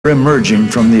emerging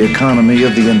from the economy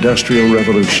of the Industrial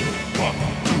Revolution,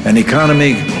 an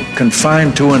economy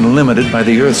confined to and limited by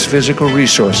the Earth's physical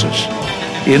resources,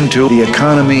 into the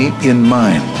economy in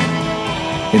mind,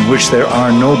 in which there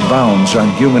are no bounds on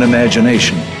human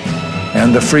imagination,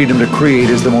 and the freedom to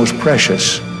create is the most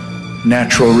precious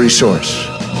natural resource.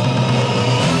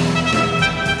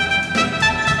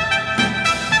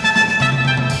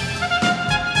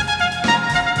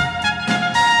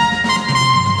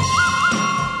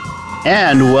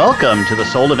 And welcome to the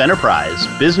Soul of Enterprise,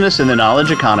 Business in the Knowledge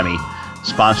Economy,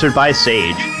 sponsored by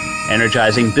Sage,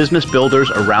 energizing business builders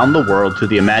around the world through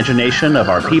the imagination of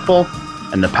our people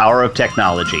and the power of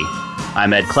technology.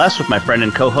 I'm Ed Kless with my friend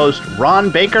and co-host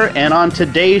Ron Baker, and on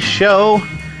today's show,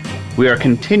 we are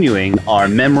continuing our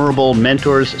Memorable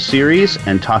Mentors series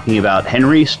and talking about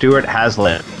Henry Stewart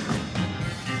Hazlitt.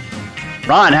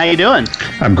 Ron, how you doing?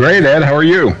 I'm great, Ed. How are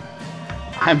you?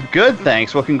 I'm good,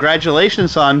 thanks. Well,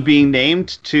 congratulations on being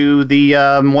named to the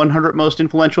 100 most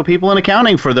influential people in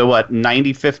accounting for the,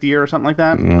 95th year or something like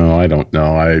that? No, I don't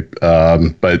know.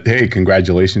 But hey,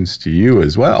 congratulations to you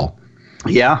as well.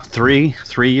 Yeah, three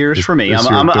years for me.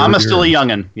 I'm still a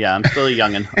youngin'. Yeah, I'm still a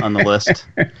youngin' on the list.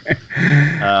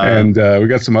 And we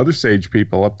got some other Sage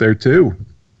people up there too.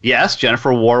 Yes,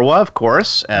 Jennifer Warwa, of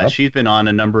course. Yep. She's been on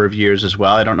a number of years as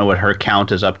well. I don't know what her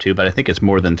count is up to, but I think it's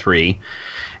more than 3.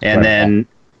 And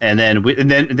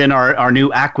Right. then our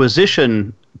new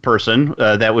acquisition person,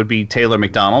 that would be Taylor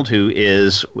McDonald, who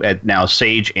is at now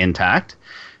Sage Intact.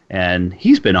 And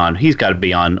he's got to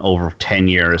be on over 10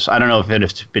 years. I don't know if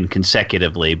it's been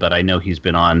consecutively, but I know he's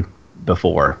been on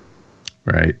before.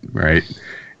 Right.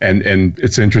 And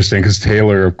it's interesting because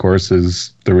Taylor, of course,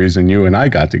 is the reason you and I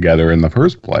got together in the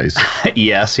first place.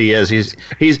 Yes, he is.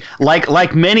 He's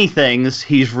like many things,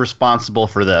 he's responsible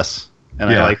for this.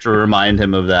 And Yeah. I like to remind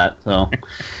him of that. So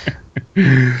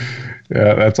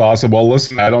Yeah, that's awesome. Well,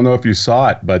 listen, I don't know if you saw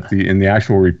it, but in the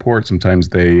actual report, sometimes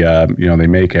they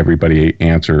make everybody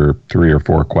answer 3 or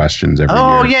 4 questions every year.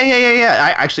 Oh,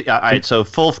 yeah. So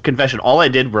full confession, all I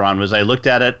did, Ron, was I looked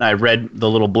at it and I read the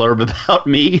little blurb about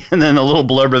me and then the little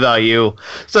blurb about you.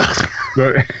 So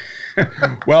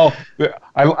Well,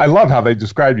 I love how they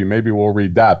describe you. Maybe we'll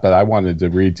read that, but I wanted to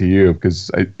read to you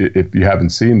because if you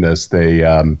haven't seen this,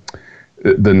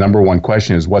 the number one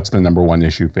question is, what's the number one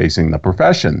issue facing the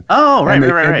profession? Oh, right.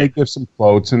 And they give some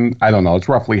quotes, and I don't know, it's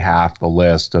roughly half the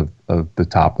list of the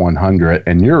top 100,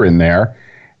 and you're in there,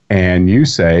 and you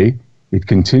say it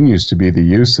continues to be the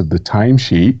use of the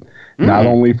timesheet, not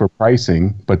only for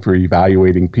pricing, but for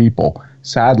evaluating people.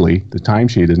 Sadly, the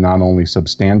timesheet is not only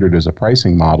substandard as a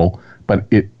pricing model, but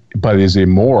is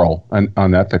immoral and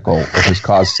unethical. It has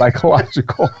caused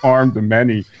psychological harm to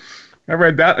many. I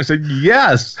read that. I said,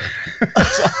 yes,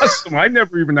 that's awesome. I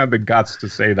never even had the guts to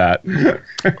say that.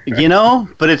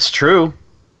 But it's true.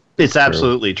 It's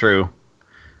absolutely true.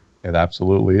 It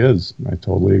absolutely is. I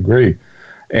totally agree.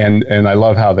 And I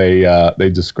love how they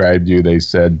described you. They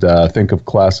said, think of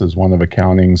Kless as one of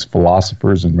accounting's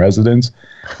philosophers in residence,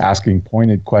 asking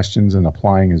pointed questions and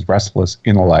applying his restless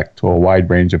intellect to a wide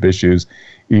range of issues,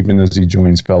 even as he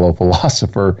joins fellow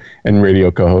philosopher and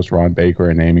radio co-host Ron Baker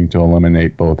in aiming to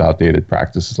eliminate both outdated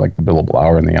practices like the billable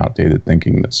hour and the outdated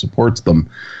thinking that supports them.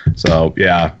 So,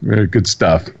 yeah, very good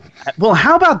stuff. Well,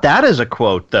 how about that as a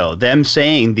quote, though? Them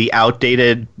saying the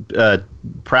outdated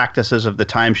practices of the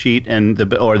timesheet and the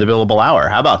billable hour.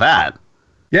 How about that?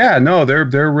 Yeah, no,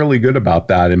 they're really good about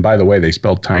that. And by the way, they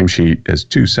spelled timesheet as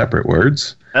 2 separate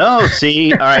words. Oh,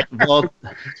 see? All right. Well,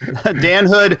 Dan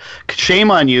Hood,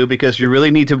 shame on you because you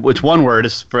really need to. It's one word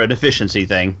is for an efficiency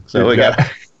thing. So we got.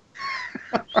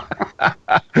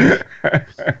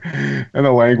 And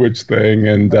a language thing,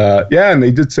 and and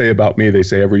they did say about me. They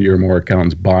say every year more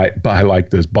accountants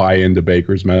buy into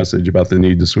Baker's message about the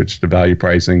need to switch to value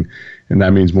pricing, and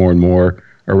that means more and more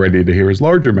are ready to hear his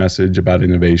larger message about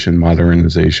innovation,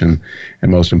 modernization,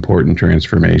 and most important,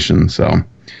 transformation. So,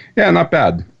 yeah, not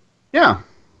bad. Yeah.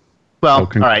 Well,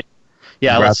 all right.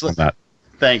 Yeah, let's on that.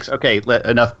 Thanks. Okay,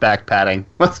 enough back patting.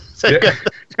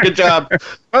 Good job.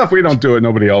 Well, if we don't do it,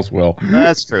 nobody else will.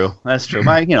 That's true.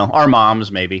 Our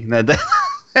moms maybe. And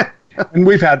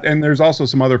there's also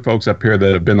some other folks up here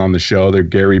that have been on the show. They're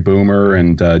Gary Boomer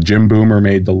and Jim Boomer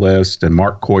made the list, and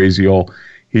Mark Koisiel,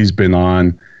 he's been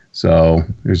on. So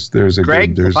there's a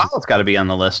Greg LaFollette's got to be on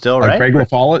the list still, right? Greg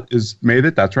LaFollette has made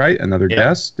it. That's right, another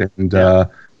guest, and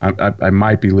I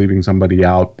might be leaving somebody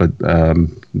out, but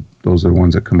those are the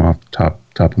ones that come off the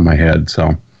top of my head.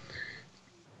 So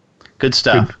good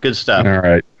stuff. Good stuff. All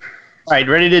right.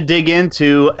 Ready to dig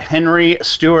into Henry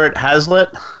Stewart Hazlitt?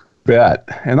 bet.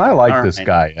 And I like this right.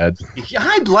 guy, Ed. Yeah,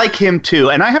 I'd like him too.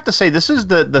 And I have to say, this is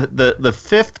the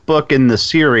fifth book in the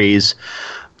series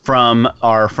from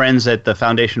our friends at the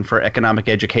Foundation for Economic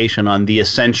Education on the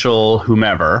essential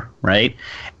whomever, right?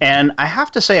 And I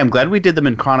have to say, I'm glad we did them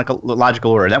in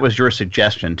chronological order. That was your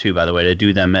suggestion, too, by the way, to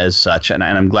do them as such. And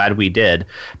I'm glad we did,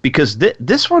 because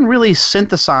this one really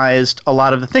synthesized a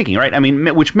lot of the thinking, right? I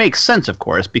mean, which makes sense, of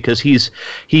course, because he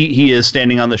is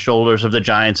standing on the shoulders of the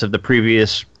giants of the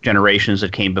previous generations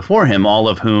that came before him, all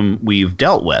of whom we've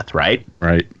dealt with, right?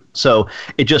 Right. So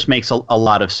it just makes a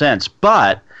lot of sense.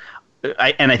 But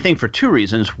I think for two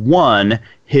reasons. One,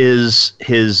 his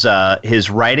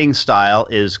writing style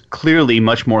is clearly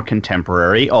much more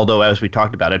contemporary, although, as we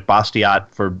talked about it, Bastiat,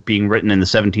 for being written in the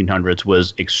 1700s,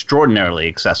 was extraordinarily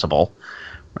accessible,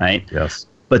 right? Yes.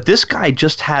 But this guy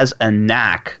just has a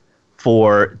knack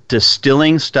for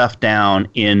distilling stuff down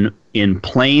in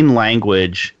plain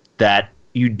language that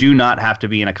you do not have to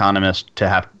be an economist to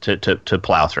have to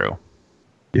plow through.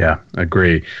 Yeah,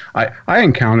 agree. I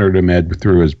encountered him, Ed,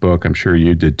 through his book. I'm sure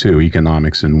you did too,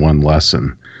 Economics in One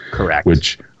Lesson. Correct.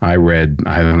 Which I read,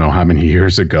 I don't know how many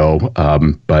years ago,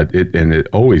 but it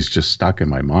always just stuck in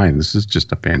my mind. This is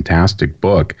just a fantastic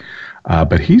book.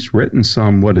 But he's written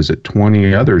some,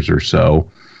 20 others or so.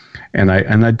 And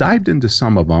I dived into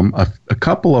some of them. A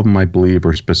couple of them, I believe,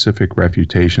 are specific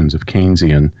refutations of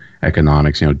Keynesian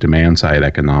economics, demand side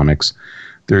economics.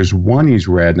 There's one he's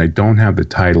read, and I don't have the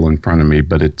title in front of me,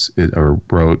 but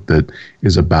wrote that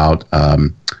is about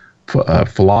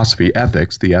philosophy,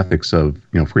 ethics, the ethics of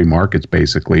free markets,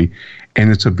 basically,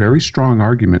 and it's a very strong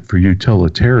argument for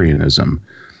utilitarianism,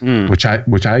 which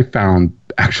I found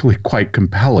actually quite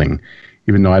compelling,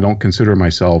 even though I don't consider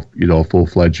myself a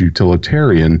full-fledged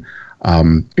utilitarian.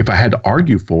 If I had to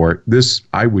argue for it,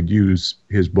 I would use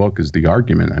his book as the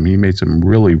argument. I mean, he made some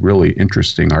really, really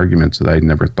interesting arguments that I'd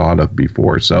never thought of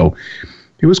before. So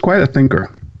he was quite a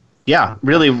thinker. Yeah,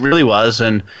 really, really was.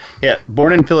 And yeah,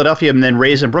 born in Philadelphia and then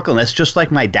raised in Brooklyn. That's just like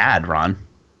my dad, Ron.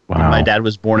 Wow. My dad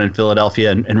was born in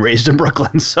Philadelphia and raised in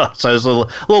Brooklyn, so there's a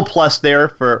little plus there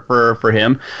for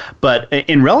him. But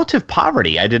in relative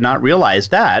poverty, I did not realize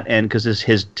that, and because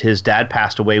his dad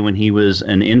passed away when he was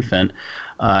an infant,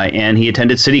 and he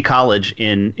attended City College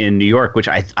in New York, which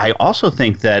I also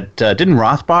think that didn't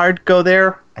Rothbard go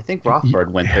there? I think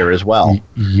Rothbard went there as well.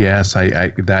 Yes, I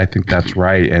think that's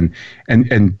right.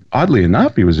 And oddly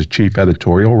enough, he was a chief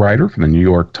editorial writer for the New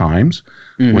York Times,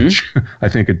 which I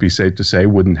think it'd be safe to say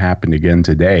wouldn't happen again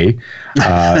today.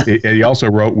 He also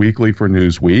wrote weekly for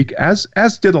Newsweek,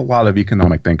 as did a lot of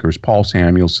economic thinkers. Paul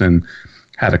Samuelson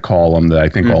had a column that I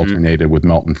think alternated with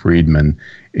Milton Friedman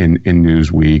in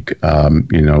Newsweek,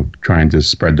 trying to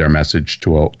spread their message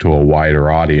to a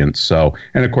wider audience. So,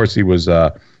 and of course, he was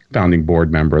founding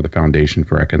board member of the Foundation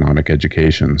for Economic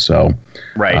Education. So,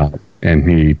 right. And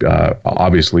he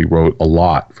obviously wrote a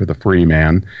lot for the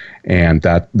Freeman, and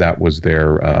that was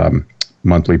their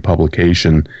monthly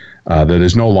publication that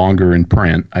is no longer in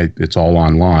print. It's all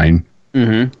online.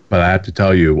 Mm-hmm. But I have to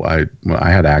tell you, I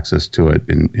had access to it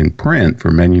in print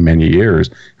for many, many years.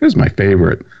 It was one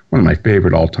of my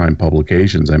favorite all-time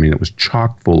publications. I mean, it was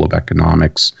chock full of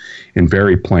economics in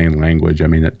very plain language. I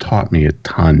mean, it taught me a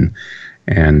ton.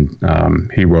 And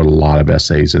he wrote a lot of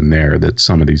essays in there that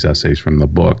some of these essays from the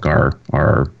book are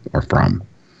from.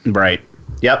 Right.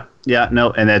 Yep. Yeah.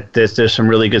 No. And that there's some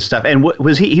really good stuff. And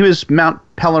was he was Mount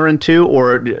Pelerin too,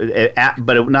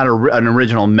 but not an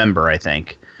original member, I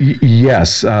think.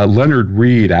 Yes. Leonard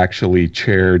Reed actually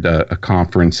chaired a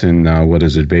conference in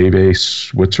Vevey,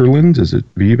 Switzerland? Is it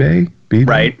Vevey?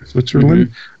 Right.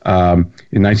 Switzerland.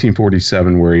 In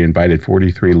 1947, where he invited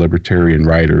 43 libertarian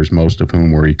writers, most of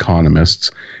whom were economists,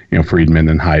 Friedman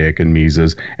and Hayek and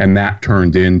Mises, and that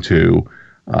turned into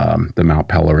the Mount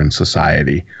Pelerin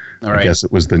Society. All right. I guess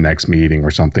it was the next meeting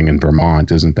or something in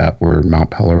Vermont. Isn't that where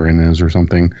Mount Pelerin is or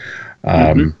something?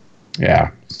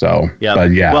 Yeah. So, yep.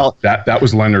 But yeah, well, that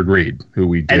was Leonard Reed, who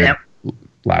we did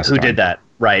last time. Who did that?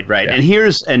 Right. Yeah. And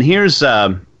here's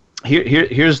the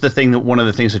thing, that one of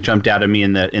the things that jumped out at me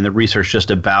in the research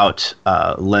just about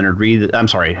Leonard Reed. I'm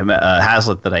sorry,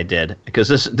 Hazlitt, that I did, because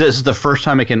this is the first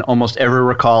time I can almost ever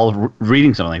recall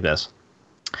reading something like this.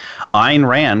 Ayn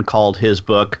Rand called his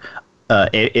book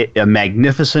a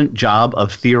magnificent job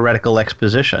of theoretical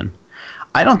exposition.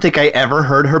 I don't think I ever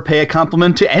heard her pay a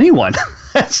compliment to anyone.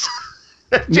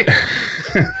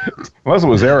 Unless it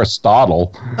was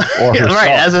Aristotle or herself.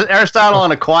 Right, as Aristotle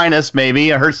and Aquinas,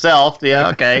 maybe, or herself. Yeah,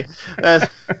 okay.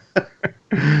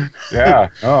 Yeah.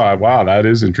 Oh, wow, that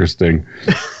is interesting.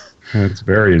 That's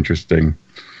very interesting.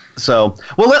 So,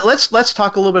 well, let's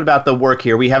talk a little bit about the work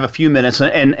here. We have a few minutes,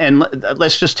 and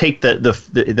let's just take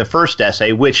the first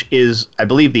essay, which is, I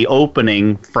believe, the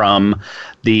opening from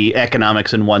the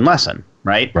Economics in One Lesson,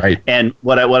 right? Right. And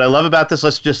what I love about this,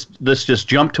 let's just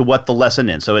jump to what the lesson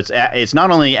is. So it's not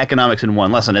only economics in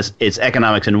one lesson, it's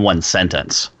economics in one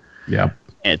sentence. Yeah.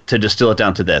 And to distill it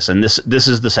down to this, and this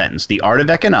is the sentence: the art of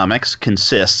economics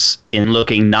consists in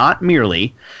looking not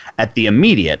merely at the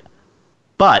immediate,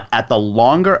 but at the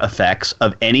longer effects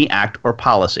of any act or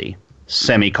policy,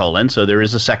 semicolon. So there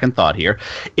is a second thought here.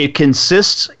 It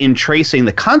consists in tracing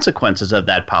the consequences of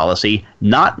that policy,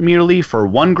 not merely for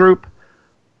one group,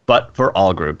 but for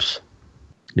all groups.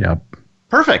 Yep.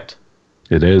 Perfect.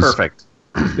 It is. Perfect.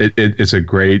 It's a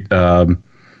great,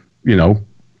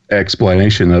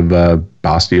 explanation of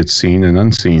Bastiat's seen and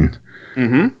unseen.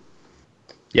 Mm-hmm.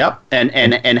 Yep,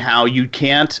 and how you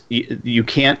can't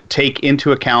take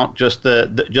into account just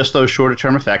just those shorter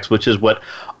term effects, which is what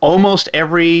almost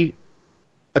every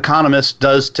economist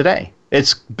does today.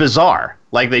 It's bizarre.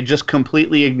 Like, they just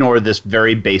completely ignore this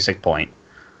very basic point.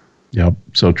 Yep,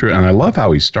 so true. And I love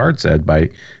how he starts, Ed, by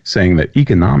saying that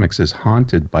economics is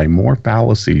haunted by more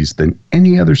fallacies than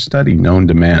any other study known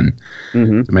to man.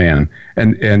 Mm-hmm. To man.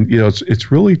 And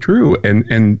it's really true.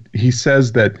 And he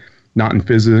says that not in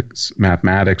physics,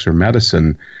 mathematics, or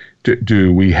medicine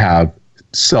do we have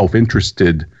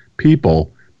self-interested people,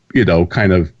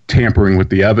 kind of tampering with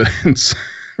the evidence.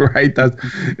 Right?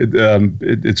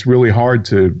 It's really hard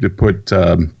to put,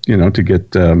 to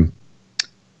get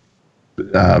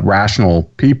rational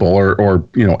people or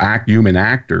human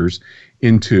actors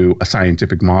into a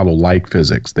scientific model like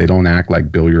physics. They don't act like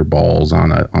billiard balls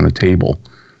on a table.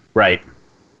 Right.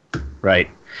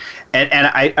 And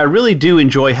I really do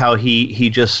enjoy how he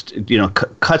just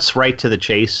cuts right to the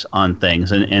chase on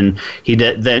things, and he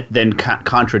then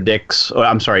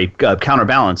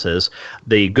counterbalances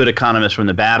the good economist from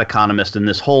the bad economist in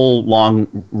this whole long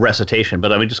recitation.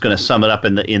 But I'm just going to sum it up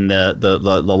in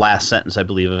the last sentence, I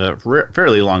believe, of a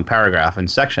fairly long paragraph and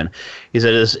section. He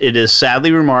said, "It is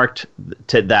sadly remarked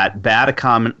that bad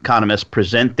economists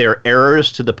present their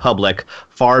errors to the public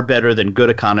far better than good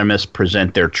economists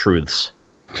present their truths."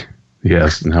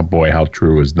 Yes, and how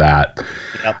true is that?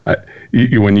 Yep.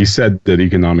 When you said that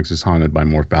economics is haunted by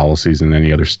more fallacies than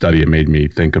any other study, it made me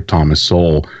think of Thomas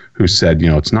Sowell, who said,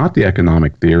 it's not the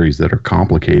economic theories that are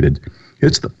complicated,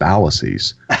 it's the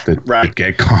fallacies that, right. that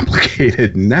get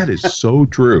complicated, and that is so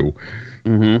true.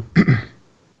 Mm-hmm.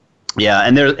 Yeah,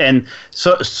 and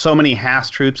so many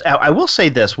half-truths. I will say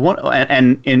this,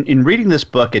 and in reading this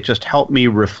book, it just helped me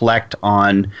reflect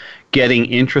on getting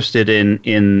interested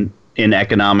in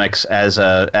economics as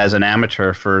an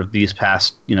amateur for these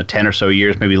past 10 or so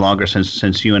years, maybe longer,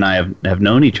 since you and I have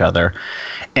known each other,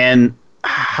 and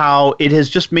how it has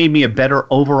just made me a better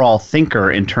overall thinker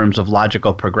in terms of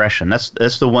logical progression.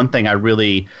 That's the one thing I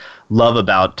really love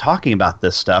about talking about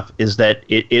this stuff, is that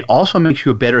it also makes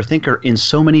you a better thinker in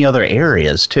so many other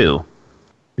areas too.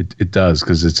 It does,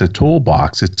 because it's a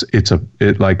toolbox. It's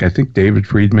like, I think David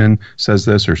Friedman says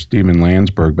this, or Stephen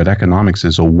Landsberg, but economics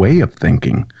is a way of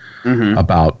thinking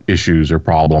about issues or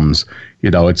problems.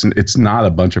 It's not a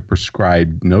bunch of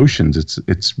prescribed notions.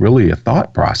 It's really a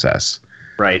thought process.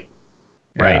 Right.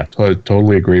 Yeah,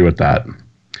 totally agree with that.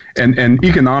 And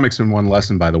Economics in One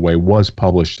Lesson, by the way, was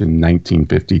published in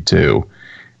 1952.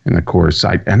 And of course,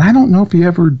 I don't know if he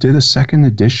ever did a second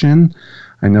edition.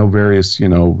 I know various,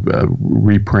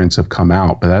 reprints have come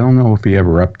out, but I don't know if he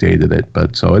ever updated it.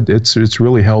 But so it's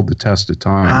really held the test of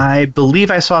time. I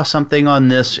believe I saw something on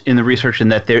this in the research,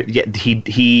 and that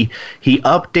he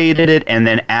updated it and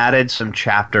then added some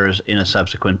chapters in a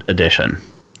subsequent edition.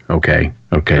 Okay.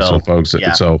 So folks,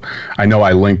 yeah. So I know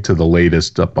I linked to the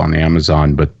latest up on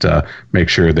Amazon, but make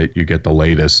sure that you get the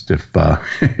latest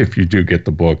if you do get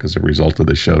the book as a result of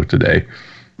the show today.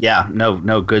 Yeah,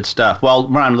 no, good stuff. Well,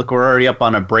 Ron, look, we're already up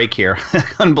on a break here.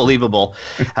 Unbelievable.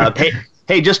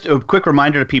 Hey, just a quick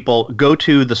reminder to people, go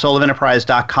to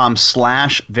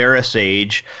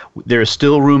thesoulofenterprise.com/Verisage. There's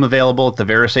still room available at the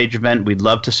Verisage event. We'd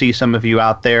love to see some of you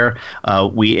out there.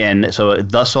 So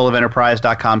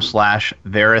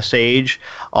thesoulofenterprise.com/Verisage.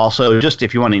 Also, just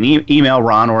if you want an email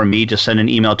Ron or me, just send an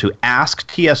email to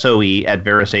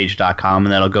asktsoe@verisage.com,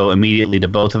 and that'll go immediately to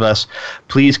both of us.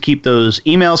 Please keep those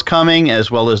emails coming,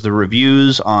 as well as the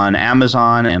reviews on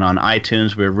Amazon and on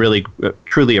iTunes. We're really,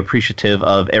 truly appreciative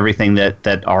of everything that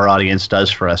our audience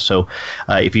does for us. So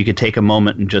if you could take a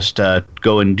moment and just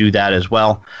go and do that as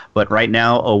well. But right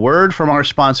now, a word from our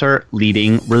sponsor,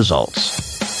 Leading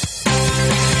Results.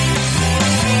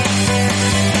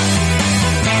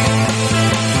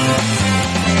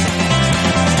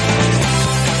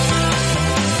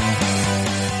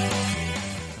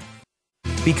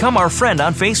 Become our friend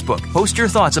on Facebook. Post your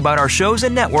thoughts about our shows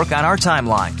and network on our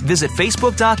timeline. Visit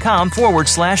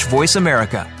facebook.com/Voice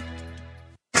America.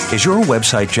 Is your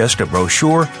website just a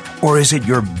brochure, or is it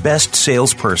your best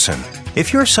salesperson?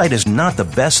 If your site is not the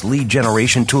best lead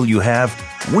generation tool you have,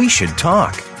 we should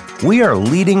talk. We are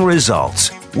Leading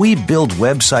Results. We build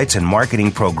websites and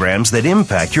marketing programs that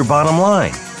impact your bottom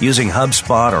line. Using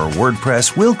HubSpot or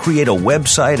WordPress, we'll create a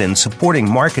website and supporting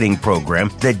marketing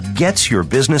program that gets your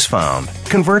business found,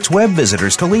 converts web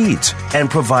visitors to leads, and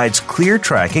provides clear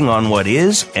tracking on what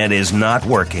is and is not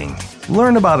working.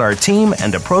 Learn about our team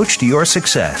and approach to your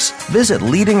success. Visit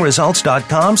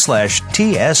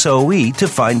leadingresults.com/TSOE to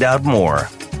find out more.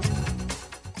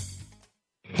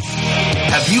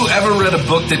 Have you ever read a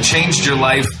book that changed your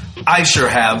life? I sure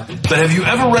have. But have you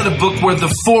ever read a book where the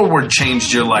foreword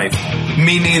changed your life?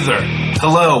 Me neither.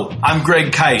 Hello, I'm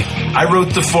Greg Kite. I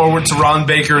wrote the foreword to Ron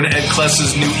Baker and Ed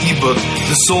Kless's new ebook,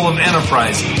 The Soul of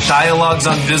Enterprise, Dialogues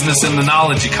on Business and the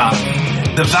Knowledge Economy.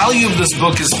 The value of this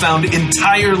book is found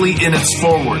entirely in its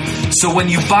foreword. So when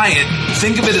you buy it,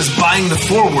 think of it as buying the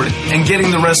foreword and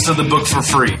getting the rest of the book for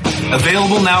free.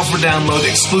 Available now for download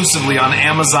exclusively on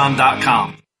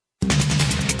Amazon.com.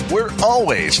 We're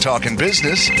always talking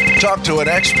business. Talk to an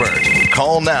expert.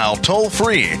 Call now toll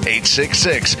free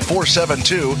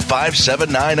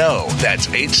 866-472-5790. That's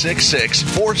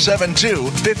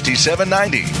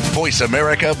 866-472-5790. Voice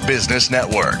America Business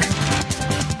Network.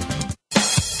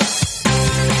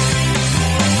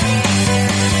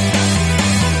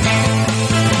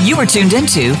 You are tuned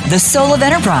into The Soul of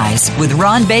Enterprise with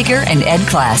Ron Baker and Ed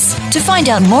Kless. To find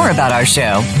out more about our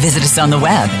show, visit us on the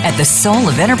web at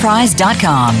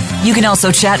thesoulofenterprise.com. You can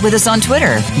also chat with us on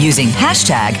Twitter using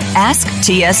hashtag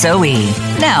AskTSOE.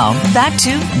 Now, back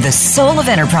to The Soul of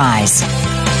Enterprise.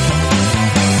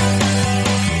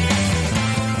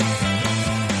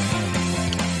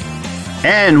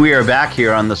 And we are back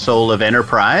here on The Soul of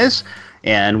Enterprise.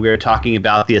 And we're talking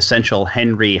about The Essential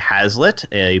Henry Hazlitt,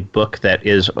 a book that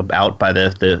is out by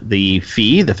the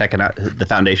FEE, the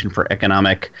Foundation for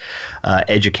Economic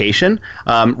Education.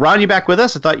 Ron, you back with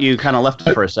us? I thought you kind of left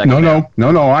it for a second.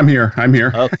 No, I'm here.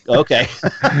 Oh, okay.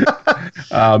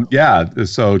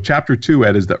 So chapter 2,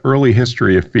 Ed, is the early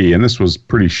history of FEE, and this was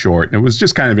pretty short. And it was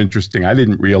just kind of interesting. I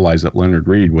didn't realize that Leonard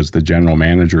Reed was the general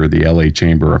manager of the LA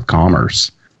Chamber of Commerce.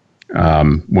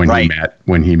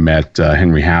 When he met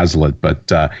Henry Hazlitt. But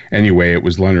anyway, it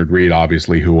was Leonard Reed,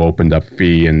 obviously, who opened up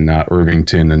FEE in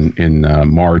Irvington in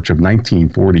March of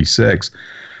 1946.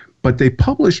 But they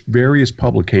published various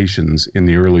publications in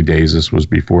the early days. This was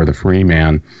before the Free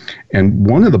Man. And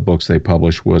one of the books they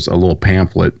published was a little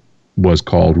pamphlet, was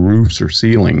called Roofs or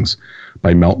Ceilings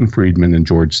by Milton Friedman and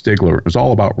George Stigler. It was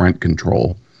all about rent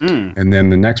control. And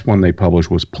then the next one they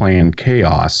published was Planned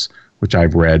Chaos, which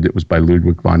I've read. It was by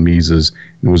Ludwig von Mises.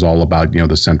 It was all about,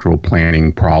 the central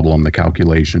planning problem, the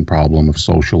calculation problem of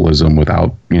socialism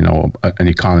without, an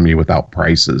economy without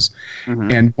prices.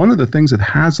 Mm-hmm. And one of the things that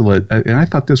Hazlitt, and I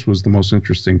thought this was the most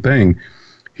interesting thing,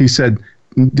 he said,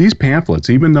 these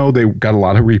pamphlets, even though they got a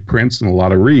lot of reprints and a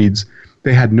lot of reads,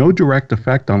 they had no direct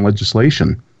effect on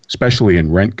legislation, especially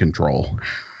in rent control.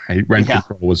 Rent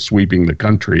control was sweeping the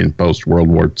country in post-World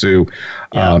War II.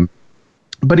 Yeah.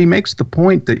 But he makes the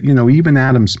point that, even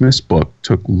Adam Smith's book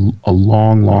took a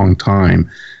long, long time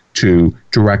to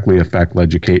directly affect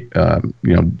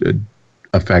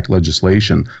affect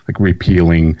legislation, like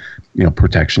repealing,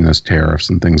 protectionist tariffs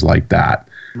and things like that.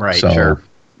 Right. So, sure.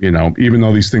 Even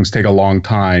though these things take a long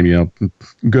time,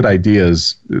 good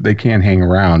ideas, they can hang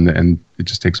around, and it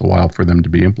just takes a while for them to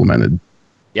be implemented.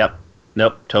 Yep.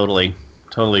 Nope. Totally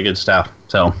good stuff.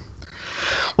 So.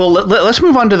 Well, let's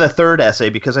move on to the third essay,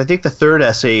 because I think the third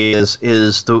essay is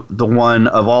the one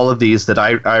of all of these that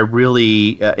I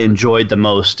really enjoyed the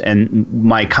most. And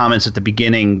my comments at the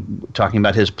beginning, talking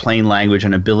about his plain language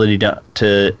and ability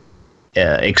to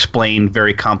explain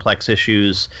very complex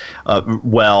issues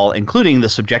well, including the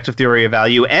subjective theory of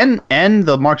value and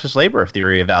the Marxist labor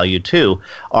theory of value too,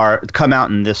 come out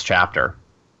in this chapter.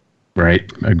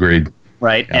 Right. Agreed.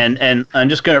 Right, yeah. And I'm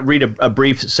just going to read a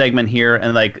brief segment here,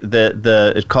 and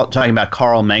talking about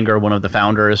Karl Menger, one of the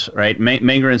founders. Right,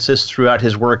 Menger insists throughout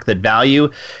his work that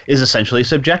value is essentially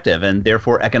subjective, and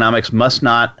therefore economics must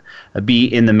not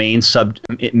be in the main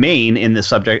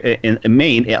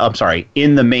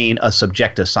a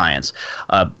subjective science.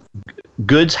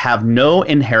 Goods have no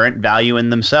inherent value in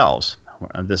themselves.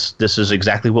 This is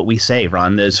exactly what we say,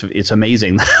 Ron. It's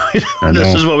amazing.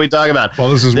 This is what we talk about. Well,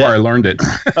 this is where I learned it.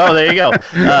 Oh, there you go.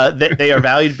 They are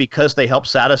valued because they help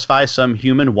satisfy some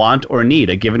human want or need.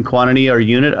 A given quantity or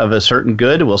unit of a certain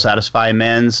good will satisfy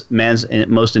man's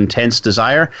most intense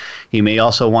desire. He may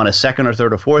also want a second or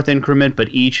third or fourth increment, but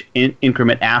each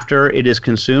increment after it is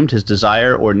consumed, his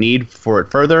desire or need for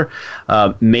it further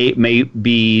may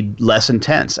be less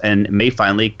intense, and may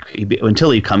finally until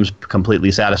he comes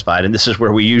completely satisfied. And this is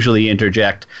where we usually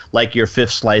interject, like your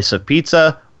fifth slice of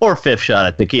pizza or fifth shot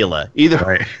of tequila.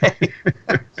 Either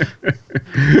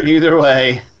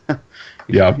way.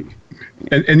 Yeah.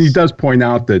 And he does point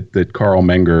out that Carl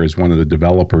Menger is one of the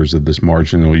developers of this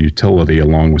marginal utility,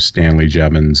 along with Stanley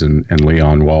Jevons and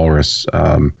Leon Walras.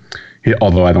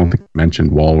 Although I don't think I mentioned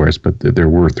Walras, but there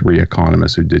were three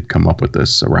economists who did come up with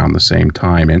this around the same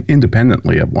time and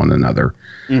independently of one another.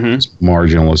 This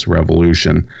marginalist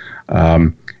revolution.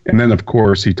 And then, of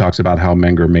course, he talks about how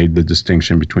Menger made the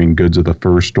distinction between goods of the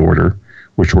first order,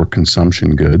 which were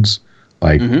consumption goods,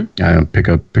 like pick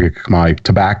a commodity,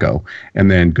 tobacco,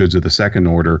 and then goods of the second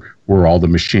order were all the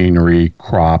machinery,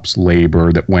 crops,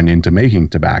 labor that went into making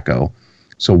tobacco.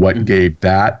 So what gave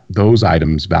those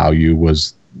items value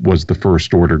was the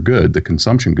first order good, the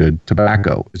consumption good,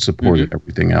 tobacco. It supported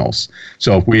everything else.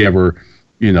 So if we ever,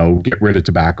 get rid of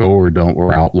tobacco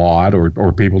or outlaw it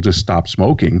or people just stop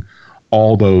smoking,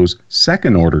 all those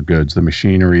second order goods, the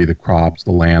machinery, the crops,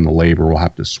 the land, the labor, will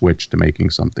have to switch to making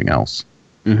something else.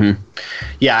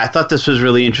 Yeah, I thought this was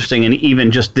really interesting, and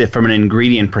even just from an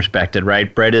ingredient perspective,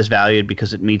 right? Bread is valued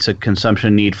because it meets a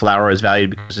consumption need. Flour is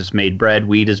valued because it's made bread.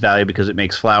 Wheat is valued because it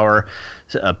makes flour.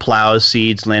 Plows,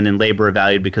 seeds, land, and labor are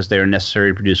valued because they are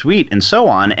necessary to produce wheat, and so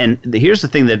on. And here's the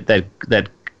thing that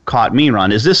caught me,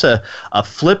 Ron. Is this a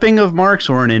flipping of Marx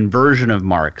or an inversion of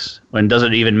Marx? When does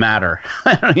it even matter?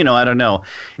 I don't know.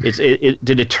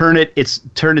 Did it turn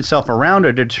itself around,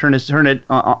 or did it turn it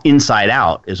inside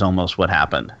out? Is almost what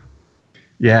happened.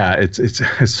 Yeah,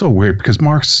 it's so weird because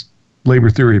Marx's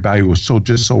labor theory of value was so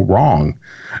wrong.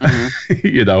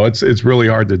 It's really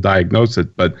hard to diagnose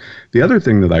it. But the other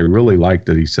thing that I really like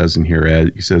that he says in here,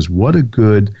 Ed, he says what a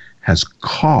good has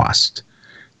cost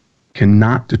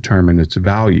cannot determine its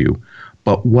value,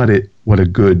 but what a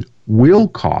good will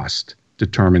cost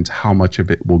determines how much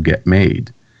of it will get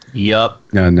made. Yep.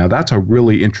 Now that's a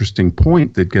really interesting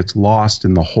point that gets lost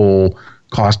in the whole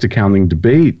cost accounting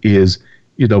debate is,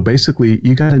 basically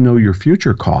you got to know your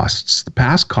future costs. The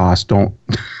past costs don't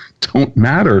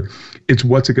matter. It's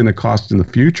what's it going to cost in the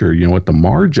future, at the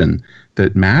margin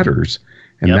that matters.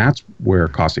 And that's where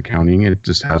cost accounting, it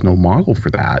just has no model for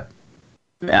that.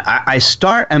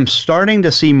 I'm starting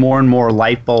to see more and more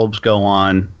light bulbs go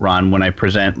on, Ron, when I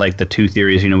present like the two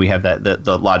theories. We have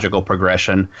the logical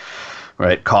progression,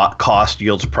 right? Cost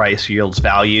yields price yields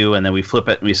value, and then we flip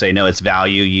it and we say no, it's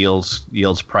value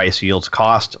yields price yields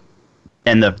cost.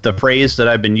 And the phrase that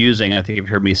I've been using, I think you've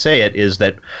heard me say it, is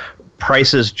that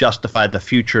prices justify the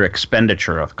future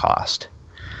expenditure of cost.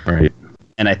 Right.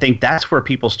 And I think that's where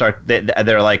people start.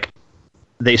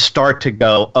 They start to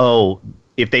go, oh.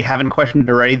 If they haven't questioned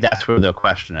it already, that's where they'll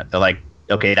question it. They're like,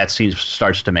 okay, that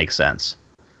starts to make sense.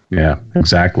 Yeah,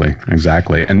 exactly.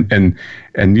 And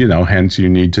hence you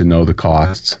need to know the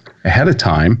costs ahead of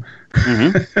time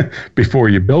before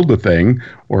you build the thing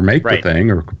or make the thing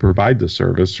or provide the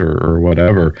service or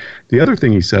whatever. The other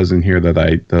thing he says in here that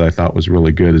I thought was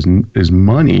really good is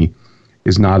money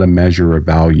is not a measure of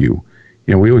value.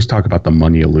 We always talk about the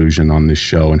money illusion on this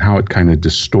show and how it kind of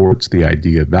distorts the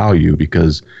idea of value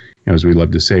because as we love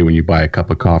to say, when you buy a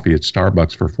cup of coffee at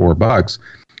Starbucks for $4,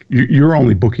 you're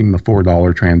only booking the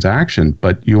 $4 transaction,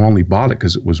 but you only bought it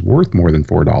because it was worth more than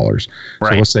 $4. Right.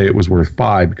 So let's say it was worth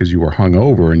 $5 because you were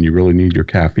hungover and you really need your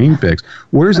caffeine fix.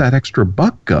 Where's that extra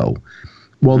buck go?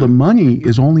 Well, the money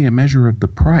is only a measure of the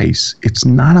price. It's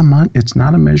not a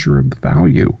measure of the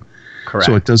value. Correct.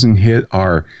 So it doesn't hit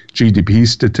our GDP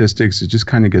statistics. It just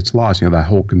kind of gets lost. That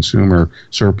whole consumer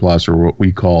surplus, or what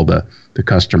we call the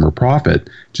customer profit,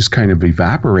 just kind of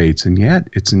evaporates. And yet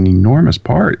it's an enormous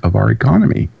part of our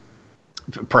economy.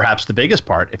 Perhaps the biggest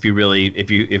part, if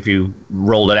you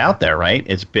rolled it out there, right?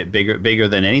 It's a bit bigger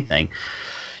than anything.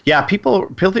 Yeah, people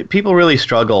really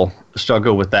struggle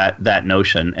with that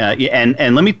notion.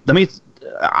 And let me.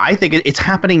 I think it's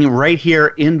happening right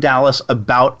here in Dallas,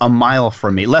 about a mile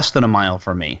from me, less than a mile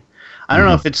from me. I don't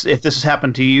know if this has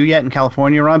happened to you yet in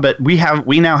California, Ron, but we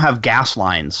now have gas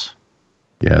lines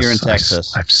here in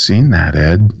Texas. I've seen that,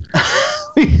 Ed.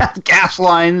 We have gas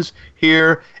lines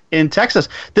here in Texas.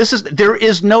 There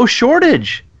is no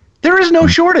shortage. There is no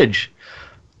shortage.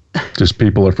 Just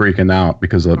people are freaking out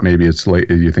because maybe it's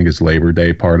you think it's Labor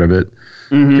Day part of it.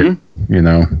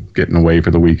 Getting away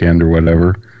for the weekend or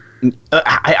whatever.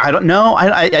 I don't know.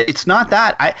 It's not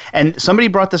that. And somebody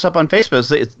brought this up on Facebook.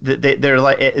 They're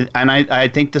like, and I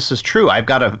think this is true. I've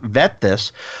got to vet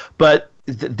this, but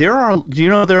there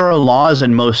are laws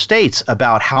in most states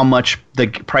about how much the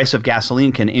price of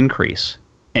gasoline can increase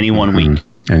any one week.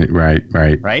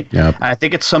 Right. Yep. I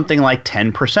think it's something like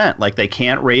 10%. Like they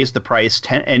can't raise the price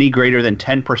any greater than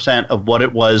 10% of what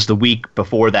it was the week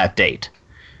before that date.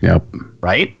 Yep.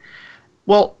 Right.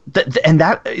 Well,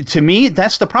 that to me,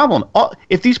 that's the problem.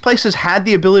 If these places had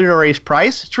the ability to raise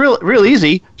price, it's real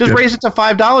easy. Just raise it to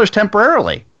 $5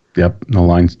 temporarily. Yep. The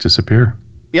lines disappear.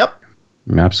 Yep.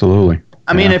 Absolutely.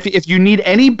 I mean, if you need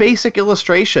any basic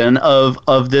illustration of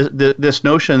this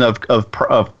notion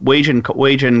of wage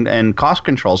and cost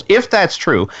controls, if that's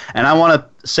true, and I want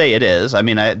to say it is, I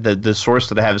mean, the source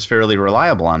that I have is fairly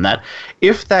reliable on that.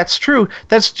 If that's true,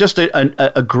 that's just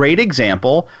a great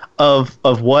example of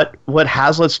what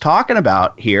Hazlitt's talking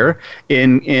about here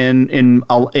in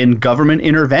government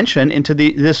intervention into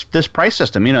this price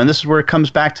system. And this is where it comes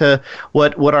back to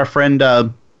what our friend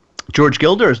George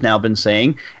Gilder has now been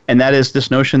saying, and that is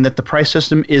this notion that the price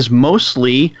system is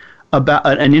mostly about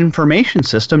an information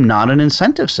system, not an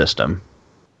incentive system.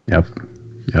 Yep.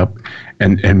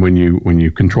 And when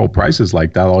you control prices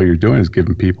like that, all you're doing is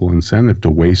giving people incentive to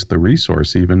waste the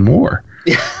resource even more.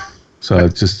 Yeah. So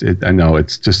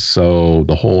it's just so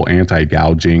the whole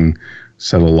anti-gouging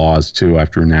set of laws too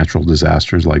after natural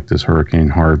disasters like this Hurricane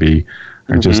Harvey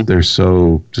are they're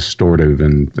so distortive,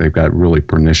 and they've got really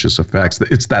pernicious effects.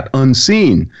 It's that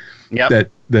unseen that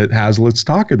Hazlitt's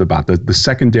talking about, the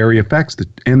secondary effects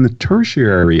and the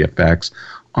tertiary effects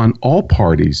on all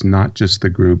parties, not just the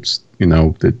groups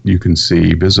that you can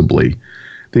see visibly.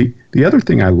 The other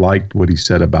thing I liked what he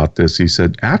said about this, he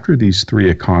said after these three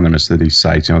economists that he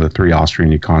cites, the three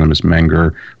Austrian economists,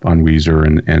 Menger, von Wieser,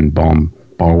 and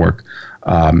Bauwerk,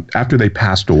 after they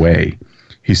passed away,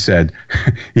 he said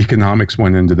economics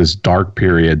went into this dark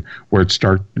period where it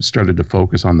started to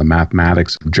focus on the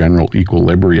mathematics of general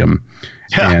equilibrium.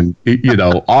 Yeah. And,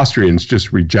 Austrians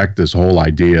just reject this whole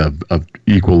idea of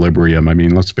equilibrium. I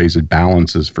mean, let's face it,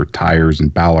 balance is for tires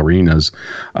and ballerinas.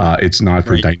 It's not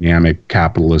for dynamic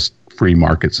capitalist free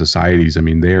market societies. I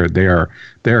mean, they're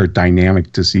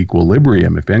dynamic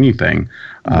disequilibrium, if anything,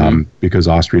 because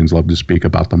Austrians love to speak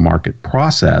about the market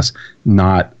process,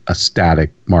 not a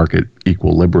static market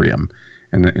equilibrium.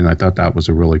 And I thought that was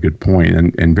a really good point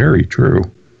and very true.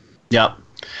 Yep.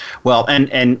 Well,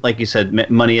 and like you said,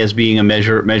 money as being a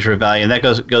measure of value, and that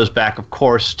goes back, of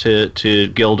course, to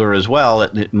Gilder as well.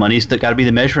 Money's got to be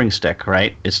the measuring stick,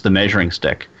 right? It's the measuring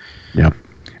stick. Yep.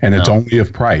 And it's only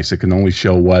of price. It can only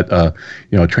show what a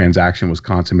transaction was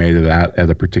consummated at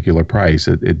a particular price.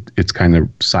 It's kind of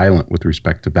silent with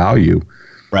respect to value.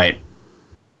 Right.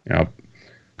 Yep.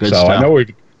 Good stuff. I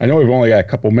know we've only got a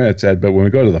couple minutes, Ed, but when we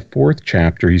go to the fourth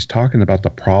chapter, he's talking about the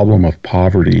problem of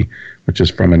poverty, which is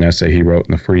from an essay he wrote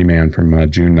in the Freeman from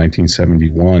June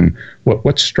 1971.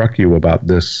 What struck you about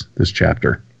this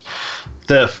chapter?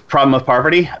 The problem of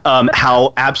poverty,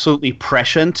 how absolutely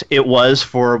prescient it was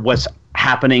for what's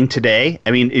happening today.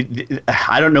 I mean,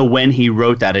 I don't know when he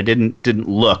wrote that. I didn't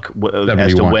look 71.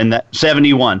 As to when that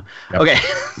 71. Yep. Okay,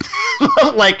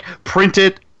 like print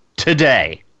it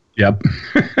today. Yep,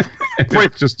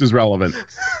 it's just as relevant.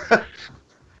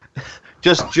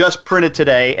 Just print it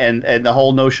today, and the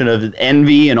whole notion of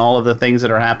envy and all of the things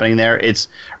that are happening there. It's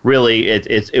really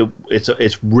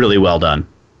it's really well done.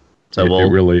 So it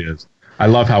really is. I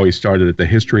love how he started it. The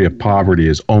history of poverty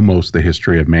is almost the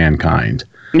history of mankind.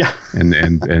 Yeah.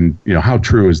 And how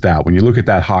true is that? When you look at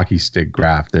that hockey stick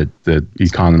graph that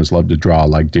economists love to draw,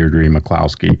 like Deirdre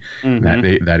Mclowski,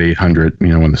 that 800,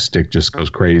 when the stick just goes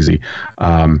crazy.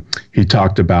 He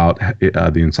talked about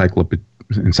the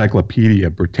Encyclopedia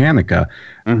Britannica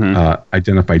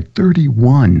identified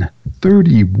 31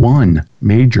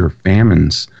 major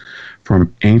famines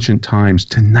from ancient times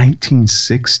to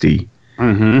 1960.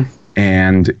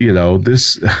 And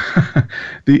this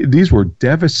these were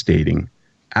devastating,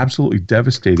 absolutely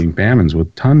devastating famines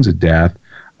with tons of death.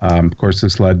 Of course,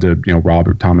 this led to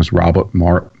Robert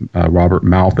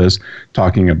Malthus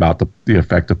talking about the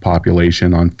effect of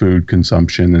population on food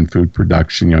consumption and food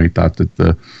production. He thought that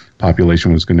the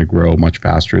population was going to grow much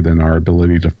faster than our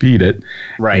ability to feed it.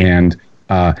 Right. And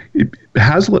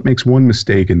Hazlitt makes one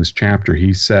mistake in this chapter.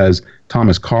 He says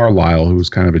Thomas Carlyle, who was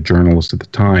kind of a journalist at the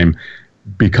time,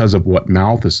 because of what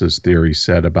Malthus's theory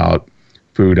said about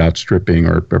food outstripping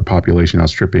or population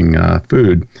outstripping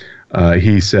food,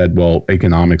 he said, well,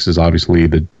 economics is obviously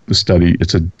the study.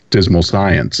 It's a dismal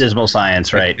science. Dismal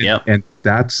science, right? Yep. And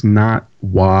that's not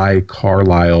why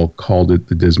Carlyle called it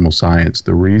the dismal science.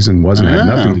 The reason it had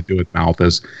nothing to do with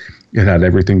Malthus. It had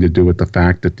everything to do with the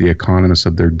fact that the economists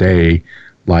of their day,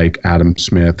 like Adam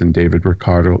Smith and David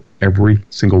Ricardo, every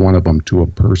single one of them to a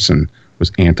person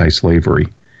was anti-slavery.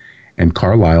 And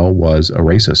Carlyle was a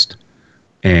racist.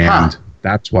 And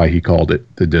that's why he called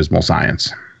it the dismal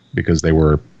science, because they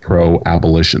were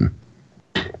pro-abolition.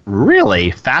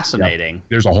 Really fascinating. Yep.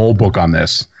 There's a whole book on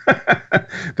this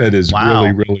that is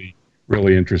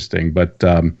really interesting. But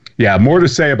more to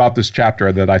say about this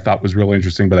chapter that I thought was really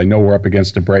interesting, but I know we're up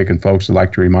against a break, and folks would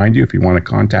like to remind you, if you want to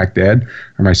contact Ed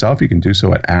or myself, you can do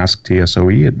so at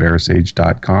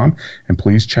asktsoe@verisage.com. And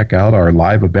please check out our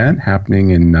live event happening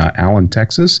in Allen,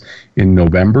 Texas in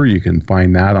November. You can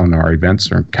find that on our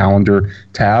events or calendar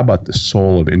tab at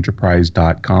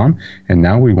thesoulofenterprise.com. And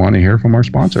now we want to hear from our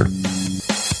sponsor.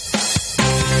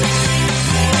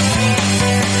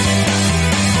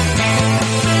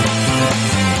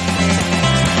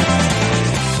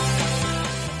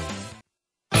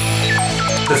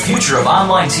 The future of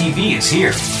online TV is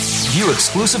here. View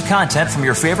exclusive content from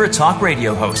your favorite talk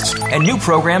radio hosts and new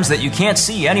programs that you can't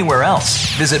see anywhere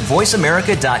else. Visit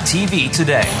voiceamerica.tv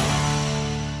today.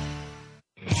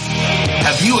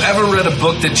 Have you ever read a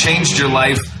book that changed your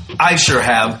life? I sure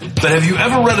have. But have you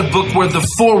ever read a book where the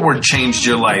foreword changed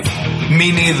your life?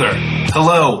 Me neither.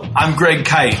 Hello, I'm Greg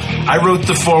Kite. I wrote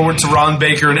the foreword to Ron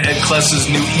Baker and Ed Kless's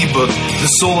new ebook, The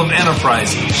Soul of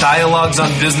Enterprise, Dialogues on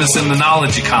Business and the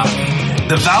Knowledge Economy.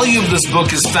 The value of this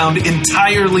book is found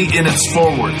entirely in its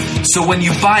foreword. So when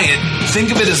you buy it,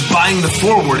 think of it as buying the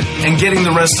foreword and getting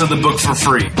the rest of the book for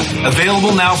free.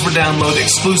 Available now for download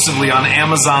exclusively on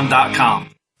Amazon.com.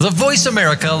 The Voice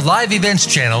America Live Events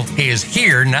channel is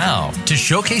here now to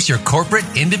showcase your corporate,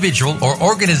 individual, or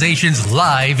organization's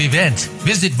live event.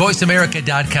 Visit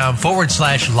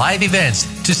voiceamerica.com/live events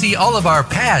to see all of our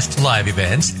past live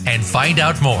events and find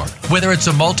out more. Whether it's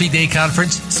a multi-day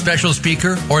conference, special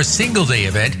speaker, or single-day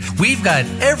event, we've got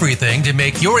everything to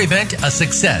make your event a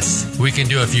success. We can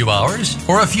do a few hours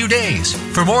or a few days.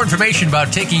 For more information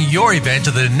about taking your event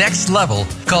to the next level,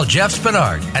 call Jeff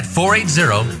Spinard at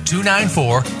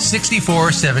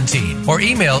 480-294-6417 or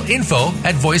email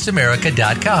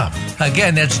info@voiceamerica.com.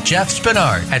 Again, that's Jeff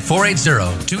Spinard at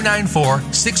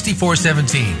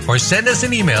 480-294-6417 or send us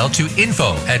an email to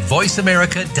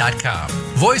info@voiceamerica.com.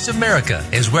 Voice America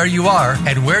is where you are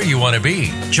and where you want to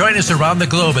be. Join us around the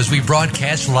globe as we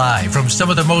broadcast live from some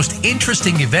of the most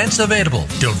interesting events available.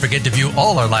 Don't forget to view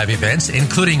all our live events,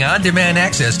 including on-demand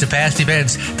access to past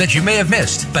events that you may have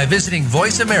missed by visiting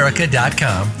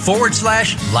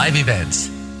voiceamerica.com/live events.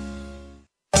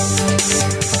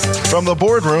 From the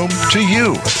boardroom to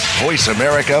you, Voice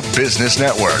America Business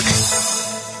Network.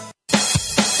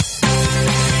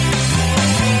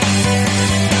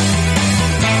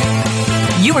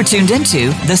 You are tuned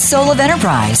into The Soul of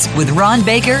Enterprise with Ron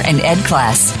Baker and Ed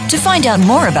Kless. To find out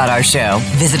more about our show,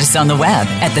 visit us on the web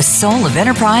at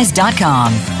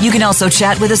thesoulofenterprise.com. You can also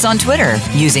chat with us on Twitter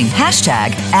using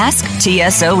hashtag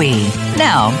AskTSOE.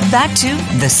 Now, back to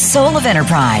The Soul of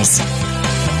Enterprise.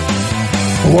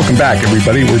 Well, welcome back,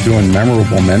 everybody. We're doing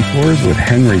Memorable Mentors with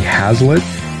Henry Hazlitt.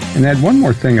 And Ed, one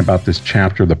more thing about this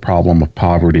chapter, The Problem of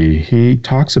Poverty. He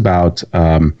talks about,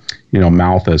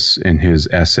 Malthus in his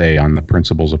essay on the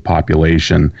principles of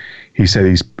population. He said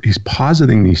he's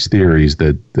positing these theories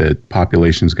that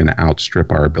population is going to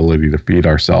outstrip our ability to feed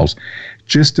ourselves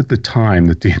just at the time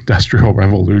that the Industrial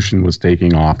Revolution was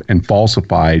taking off and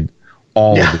falsified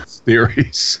all of its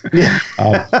theories.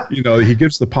 He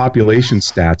gives the population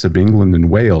stats of England and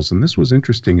Wales, and this was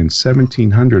interesting. In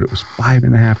 1700, it was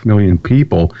 5.5 million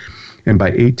people, and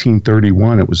by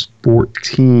 1831, it was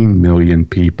 14 million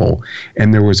people.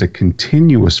 And there was a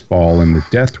continuous fall in the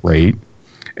death rate,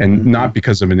 and not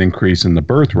because of an increase in the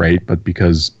birth rate, but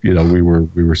because we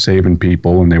were saving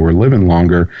people and they were living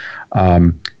longer.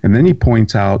 And then he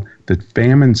points out that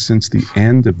famine since the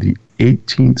end of the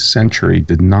 18th century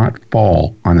did not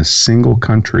fall on a single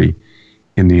country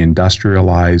in the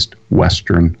industrialized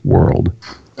Western world.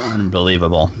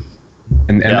 Unbelievable.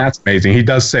 And that's amazing. He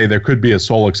does say there could be a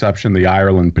sole exception, the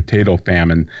Ireland potato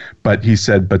famine, but he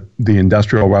said, but the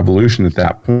Industrial Revolution at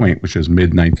that point, which is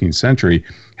mid-19th century,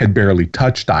 had barely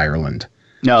touched Ireland.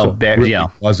 No, it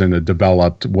wasn't a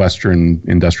developed Western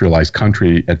industrialized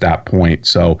country at that point.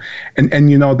 So, and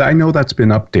I know that's been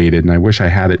updated, and I wish I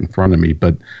had it in front of me,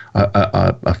 but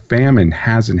a famine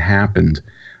hasn't happened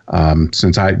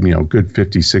since good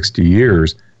 50, 60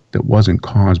 years that wasn't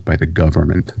caused by the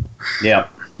government. Yeah.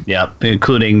 Yep,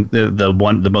 including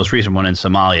the most recent one in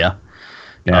Somalia.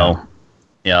 Yeah. Oh,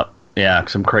 yep. Yeah,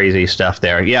 some crazy stuff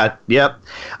there. Yeah, yep.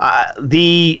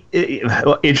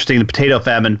 Interesting, the potato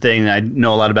famine thing. I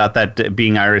know a lot about that,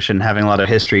 being Irish and having a lot of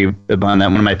history on that.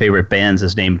 One of my favorite bands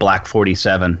is named Black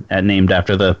 47, named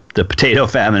after the potato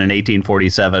famine in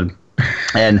 1847.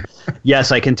 And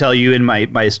yes, I can tell you in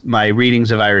my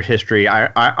readings of Irish history,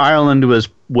 Ireland was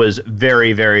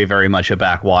very, very, very much a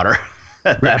backwater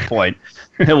at that point.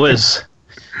 It was,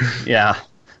 yeah,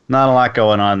 not a lot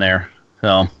going on there.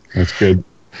 So that's good.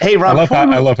 Hey, Rob,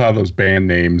 I love how those band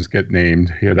names get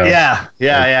named. You know. Yeah.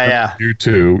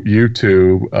 U2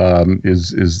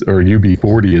 is or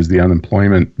UB40 is the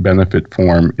unemployment benefit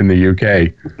form in the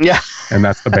UK. Yeah. And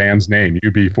that's the band's name,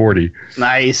 UB40.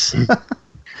 Nice.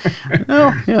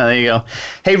 Well, yeah, there you go.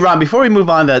 Hey, Rob, before we move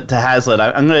on to Hazlitt,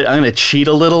 I'm gonna cheat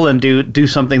a little and do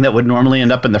something that would normally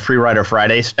end up in the Free Rider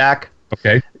Friday stack.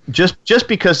 Okay. Just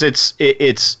because it's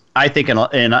I think in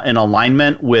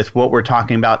alignment with what we're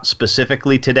talking about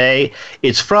specifically today.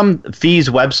 It's from FEE's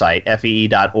website,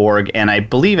 fee.org, and I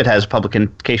believe it has a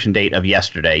publication date of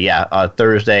yesterday. Yeah,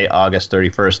 Thursday, August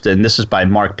 31st, and this is by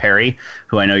Mark Perry,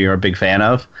 who I know you're a big fan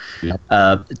of. Yep.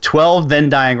 12 Venn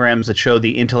diagrams that show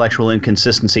the intellectual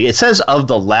inconsistency. It says of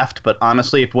the left, but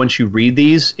honestly, if once you read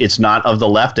these, it's not of the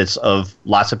left, it's of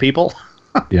lots of people.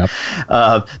 Yep.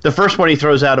 The first one he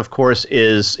throws out, of course,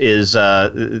 is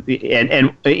and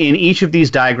in each of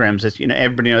these diagrams, it's,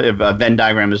 everybody knows a Venn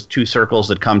diagram is two circles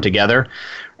that come together,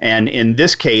 and in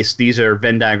this case, these are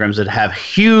Venn diagrams that have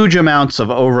huge amounts of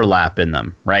overlap in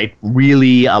them, right?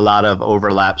 Really, a lot of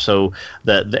overlap. So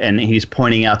and he's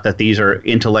pointing out that these are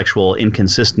intellectual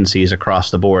inconsistencies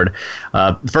across the board.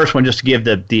 The first one, just to give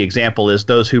the example, is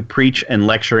those who preach and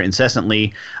lecture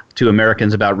incessantly to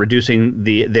Americans about reducing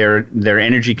their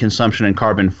energy consumption and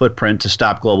carbon footprint to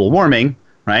stop global warming,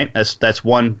 right? That's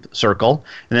one circle.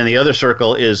 And then the other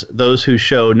circle is those who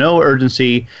show no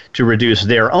urgency to reduce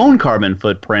their own carbon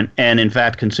footprint and, in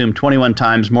fact, consume 21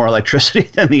 times more electricity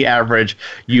than the average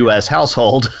U.S.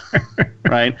 household,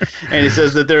 right? And he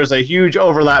says that there's a huge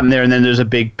overlap in there, and then there's a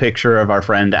big picture of our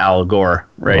friend Al Gore,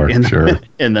 right,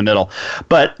 in the middle.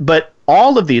 But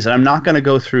all of these, and I'm not going to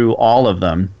go through all of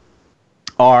them,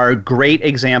 are great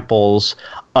examples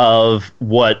of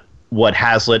what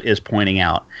Hazlitt is pointing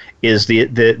out. Is the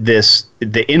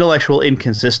intellectual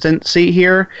inconsistency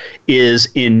here is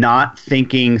in not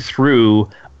thinking through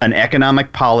an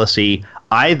economic policy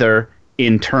either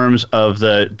in terms of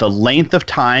the length of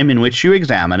time in which you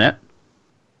examine it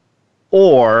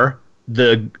or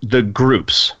the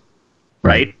groups.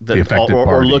 Right, the effect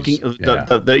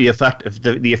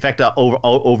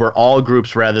over all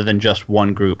groups rather than just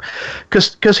one group,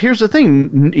 because here's the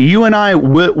thing: you and I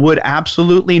would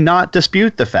absolutely not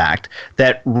dispute the fact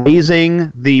that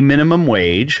raising the minimum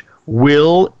wage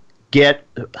will get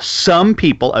some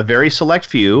people, a very select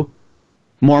few,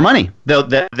 more money.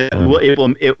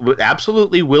 It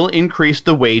absolutely will increase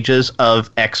the wages of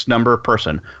X number of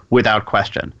person without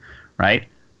question, right?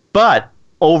 But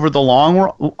over the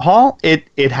long haul,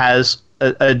 it has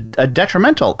a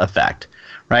detrimental effect,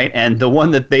 right? And the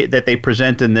one that they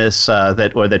present in this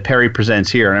that Perry presents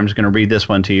here, and I'm just going to read this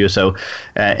one to you. So,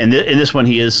 in this one,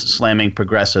 he is slamming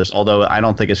progressives, although I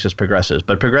don't think it's just progressives,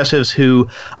 but progressives who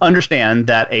understand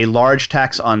that a large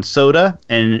tax on soda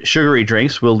and sugary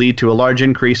drinks will lead to a large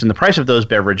increase in the price of those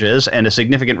beverages and a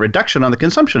significant reduction on the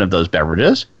consumption of those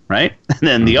beverages, right? And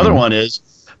then the other one is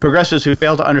progressives who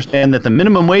fail to understand that the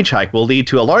minimum wage hike will lead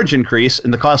to a large increase in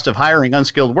the cost of hiring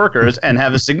unskilled workers and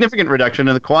have a significant reduction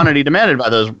in the quantity demanded by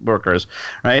those workers,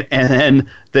 right? And then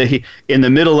in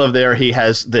the middle of there, he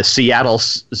has the Seattle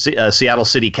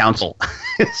City Council.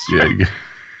 Yeah.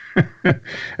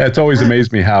 It's always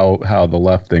amazed me how the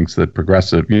left thinks that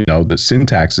progressive, the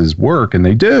syntaxes work, and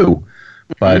they do,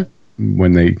 but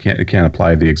when they can't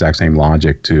apply the exact same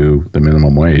logic to the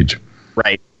minimum wage.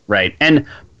 Right. And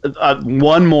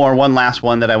one last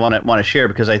one that I want to share,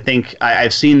 because I think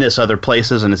I've seen this other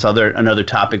places, and it's another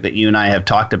topic that you and I have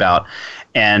talked about.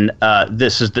 And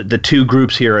this is the two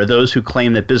groups here are those who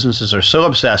claim that businesses are so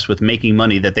obsessed with making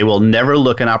money that they will never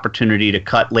look an opportunity to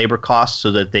cut labor costs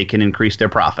so that they can increase their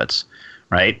profits.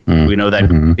 Right? We know that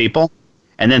group of people.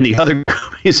 And then the other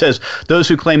group, he says, those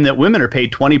who claim that women are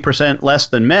paid 20% less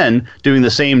than men doing the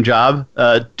same job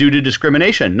due to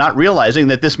discrimination, not realizing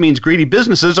that this means greedy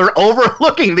businesses are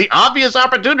overlooking the obvious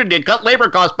opportunity to cut labor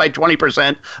costs by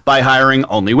 20% by hiring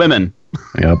only women.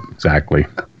 Yep, exactly.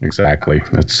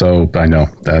 That's so, I know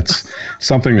that's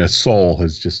something that Soul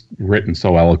has just written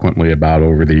so eloquently about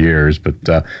over the years, but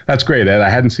that's great, Ed. I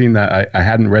hadn't seen that. I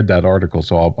hadn't read that article,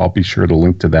 so I'll be sure to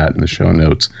link to that in the show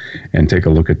notes and take a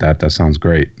look at that. That sounds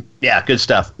great. Yeah, good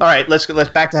stuff. All right, let's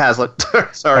back to Hazlitt.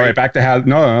 Sorry. All right, back to Hazlitt.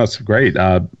 No, that's great.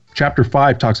 Chapter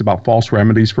 5 talks about false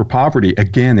remedies for poverty.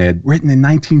 Again, Ed, written in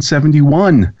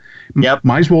 1971. Yep.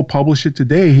 Might as well publish it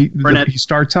today. He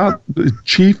starts out, the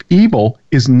chief evil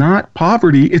is not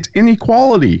poverty, it's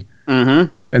inequality. Mm-hmm.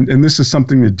 And this is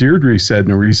something that Deirdre said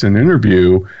in a recent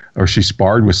interview, or she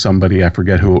sparred with somebody, I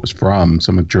forget who it was from,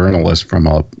 some journalist from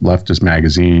a leftist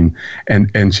magazine.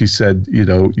 And she said,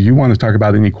 you want to talk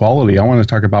about inequality, I want to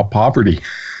talk about poverty.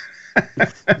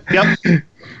 Yep.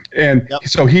 And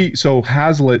so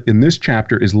Hazlitt in this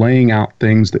chapter is laying out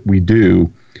things that we do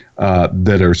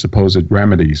that are supposed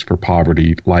remedies for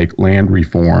poverty, like land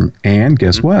reform, and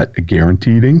guess what? A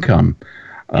guaranteed income,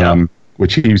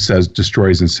 which he says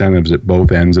destroys incentives at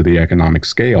both ends of the economic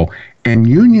scale. And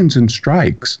unions and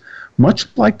strikes, much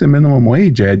like the minimum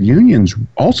wage, Ed, unions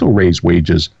also raise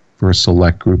wages for a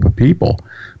select group of people,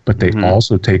 but they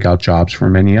also take out jobs for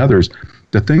many others.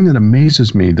 The thing that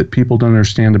amazes me that people don't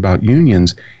understand about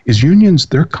unions is unions,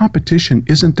 their competition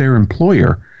isn't their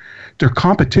employer. Their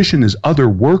competition is other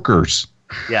workers.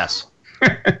 Yes.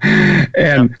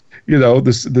 And,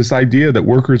 this idea that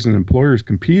workers and employers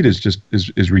compete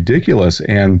is ridiculous.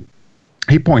 And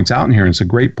he points out in here, and it's a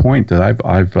great point that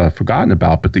I've forgotten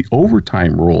about, but the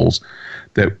overtime rules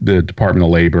that the Department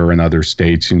of Labor and other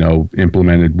states,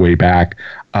 implemented way back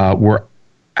were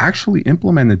actually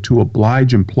implemented to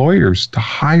oblige employers to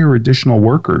hire additional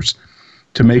workers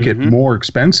to make it more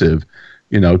expensive,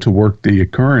 to work the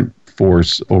current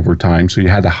force overtime. So you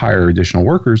had to hire additional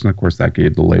workers. And of course, that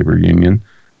gave the labor union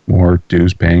more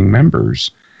dues paying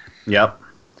members. Yep.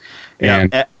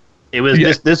 And it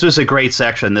was this was a great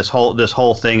section. This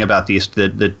whole thing about these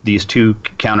two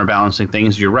counterbalancing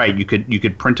things. You're right. You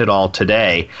could print it all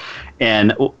today.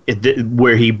 And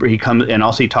where he comes, and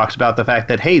also he talks about the fact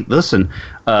that, hey, listen,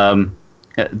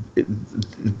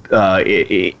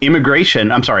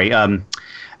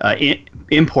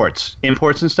 imports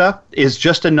and stuff is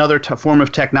just another form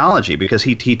of technology, because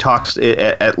he talks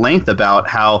at length about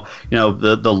how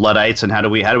the Luddites and how do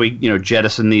we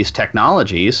jettison these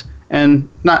technologies, and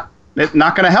it's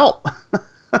not going to help.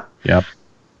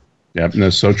 Yep, and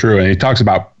that's so true. And he talks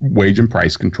about wage and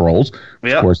price controls.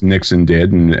 Yep. Of course, Nixon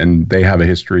did, and they have a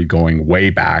history going way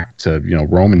back to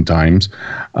Roman times,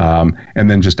 and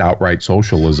then just outright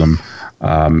socialism.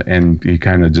 And he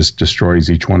kind of just destroys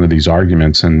each one of these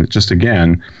arguments. And just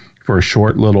again, for a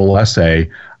short little essay,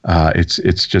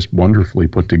 it's just wonderfully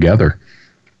put together.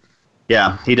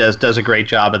 Yeah, he does a great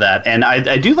job of that. And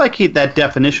I do like that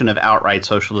definition of outright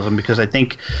socialism, because I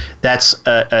think that's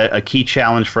a key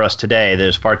challenge for us today.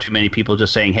 There's far too many people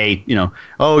just saying, hey,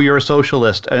 oh, you're a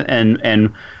socialist.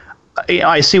 And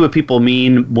I see what people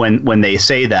mean when they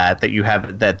say that you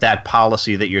have that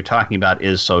policy that you're talking about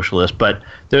is socialist. But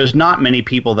there's not many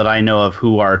people that I know of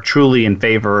who are truly in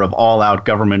favor of all-out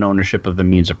government ownership of the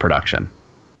means of production.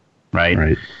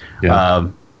 Right. Yeah.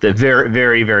 The very,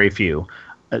 very, very few.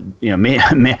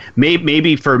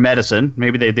 Maybe for medicine,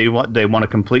 maybe they want a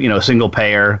complete, single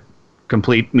payer,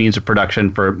 complete means of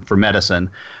production for medicine,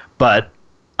 but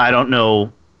I don't know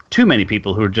too many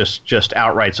people who are just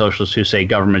outright socialists who say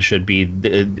government should be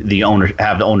the owner,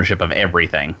 have the ownership of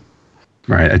everything.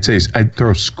 Right. I'd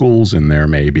throw schools in there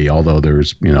maybe, although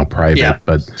there's, private,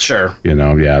 but sure.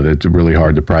 It's really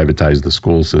hard to privatize the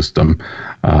school system,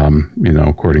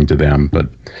 according to them, but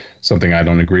something I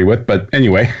don't agree with. But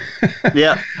anyway.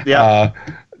 Yeah.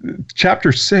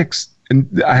 Chapter 6,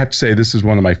 and I have to say this is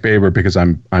one of my favorite because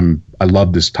I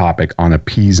love this topic on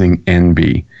appeasing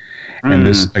envy. And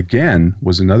this, again,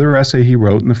 was another essay he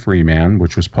wrote in the Freeman,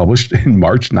 which was published in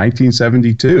March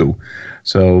 1972.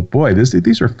 So, boy, these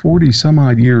are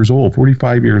 40-some-odd years old,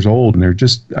 45 years old, and they're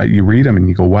just, you read them and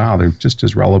you go, wow, they're just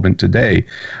as relevant today.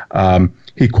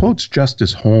 He quotes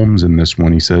Justice Holmes in this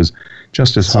one. He says,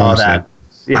 Justice Holmes said,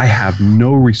 I have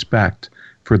no respect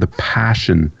for the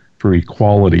passion for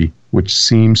equality, which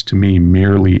seems to me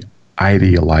merely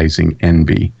idealizing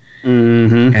envy.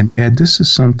 Mm-hmm. And Ed, this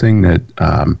is something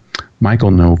that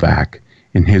Michael Novak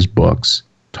in his books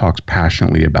talks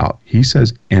passionately about. He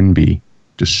says envy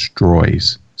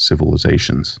destroys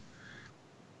civilizations.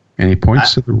 And he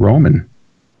points to the Roman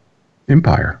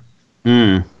Empire.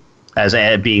 As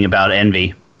being about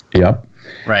envy. Yep.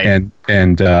 Right.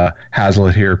 And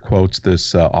Hazlitt here quotes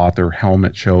this author,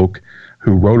 Helmut Schoch,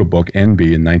 who wrote a book,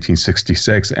 Envy, in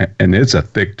 1966, and it's a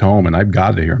thick tome, and I've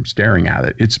got it here. I'm staring at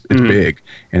it. It's big,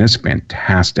 and it's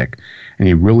fantastic. And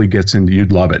he really gets into,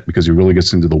 you'd love it, because he really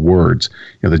gets into the words,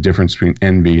 the difference between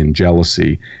envy and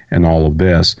jealousy and all of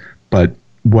this. But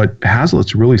what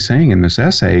Hazlitt's really saying in this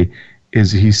essay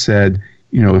is he said,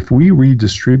 if we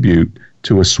redistribute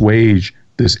to assuage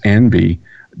this envy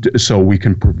so we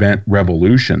can prevent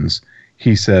revolutions,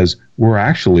 he says,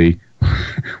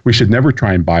 we should never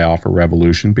try and buy off a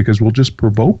revolution, because we'll just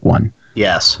provoke one.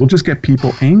 Yes. We'll just get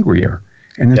people angrier.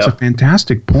 And it's a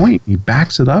fantastic point. He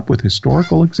backs it up with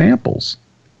historical examples.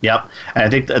 Yep. And I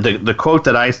think the quote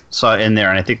that I saw in there,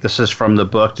 and I think this is from the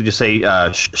book, did you say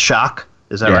Shock?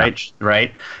 Is that right?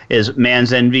 Right. Is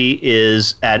man's envy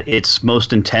is at its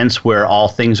most intense where all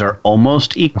things are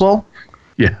almost equal.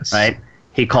 Yes. Right.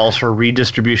 He calls for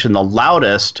redistribution the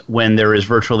loudest when there is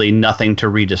virtually nothing to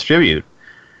redistribute.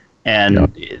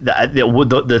 And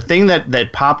the thing that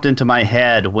popped into my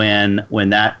head when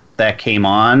that came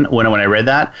on, when I read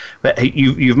that,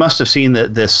 you must have seen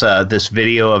this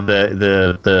video of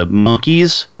the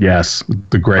monkeys. Yes,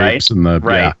 the grapes,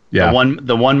 right? And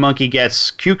the one monkey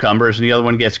gets cucumbers and the other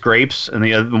one gets grapes and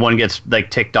the other one gets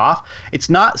ticked off. It's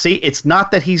not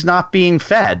that he's not being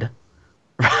fed,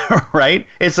 right?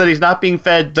 It's that he's not being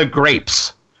fed the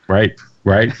grapes.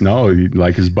 Right. No,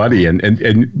 like his buddy.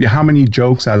 And how many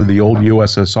jokes out of the old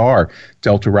USSR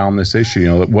dealt around this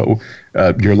issue?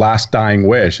 Your last dying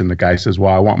wish. And the guy says,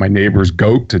 well, I want my neighbor's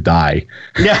goat to die.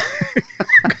 Yeah.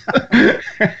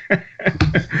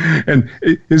 And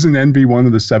isn't envy one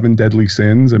of the 7 deadly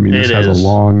sins? I mean, this has a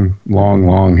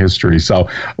long history. So,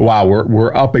 wow,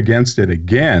 we're up against it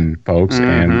again, folks. Mm-hmm.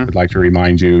 And I'd like to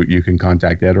remind you, you can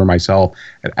contact Ed or myself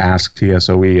at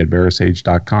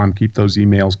asktsoe@verasage.com. Keep those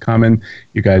emails coming.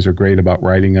 You guys are great about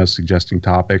writing us, suggesting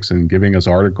topics, and giving us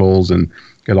articles, and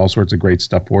get all sorts of great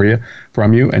stuff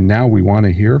from you. And now we want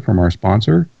to hear from our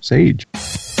sponsor, Sage.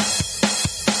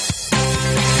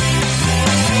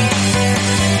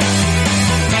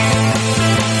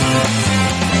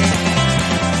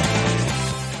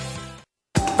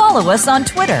 Follow us on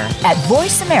Twitter at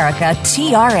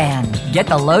VoiceAmericaTRN. Get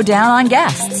the lowdown on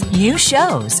guests, new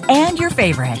shows, and your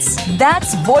favorites.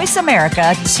 That's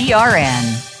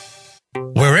VoiceAmericaTRN.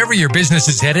 Wherever your business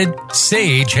is headed,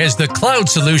 Sage has the cloud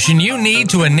solution you need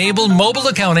to enable mobile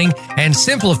accounting and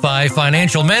simplify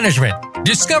financial management.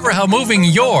 Discover how moving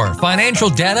your financial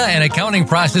data and accounting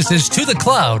processes to the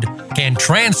cloud can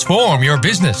transform your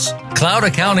business. Cloud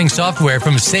accounting software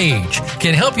from Sage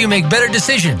can help you make better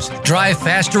decisions, drive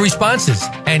faster responses,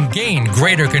 and gain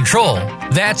greater control.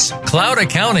 That's cloud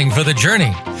accounting for the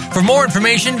journey. For more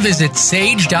information, visit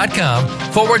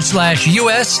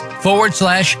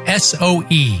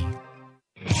sage.com/US/SOE.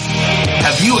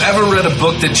 Have you ever read a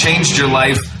book that changed your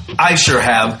life? I sure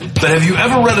have. But have you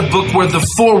ever read a book where the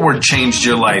foreword changed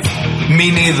your life? Me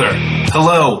neither.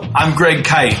 Hello, I'm Greg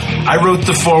Kite. I wrote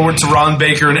the foreword to Ron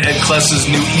Baker and Ed Kless's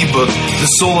new ebook, The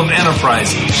Soul of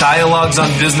Enterprise, Dialogues on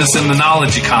Business and the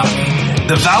Knowledge Economy.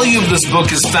 The value of this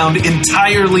book is found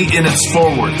entirely in its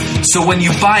foreword. So when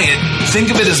you buy it,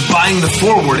 think of it as buying the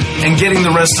foreword and getting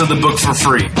the rest of the book for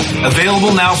free.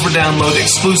 Available now for download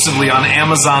exclusively on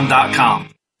Amazon.com.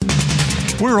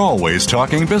 We're always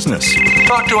talking business.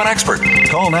 Talk to an expert.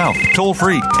 Call now, toll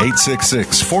free,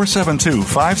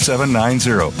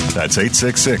 866-472-5790. That's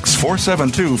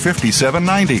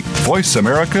 866-472-5790. Voice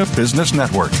America Business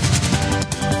Network.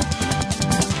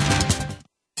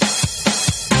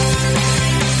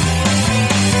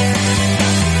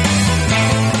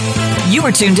 You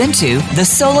are tuned into The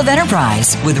Soul of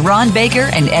Enterprise with Ron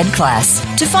Baker and Ed Kless.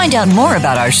 To find out more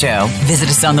about our show, visit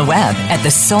us on the web at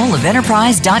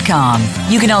thesoulofenterprise.com.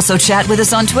 You can also chat with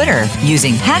us on Twitter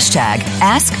using hashtag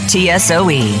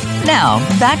AskTSOE. Now,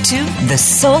 back to The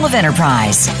Soul of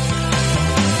Enterprise.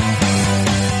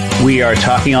 We are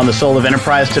talking on The Soul of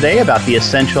Enterprise today about the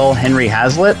essential Henry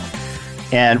Hazlitt.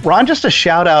 And Ron, just a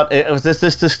shout out.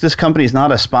 This company is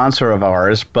not a sponsor of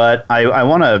ours, but I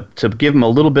want to give them a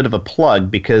little bit of a plug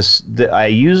because I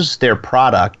use their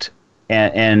product,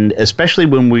 and especially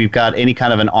when we've got any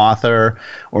kind of an author,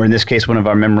 or in this case, one of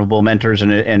our memorable mentors,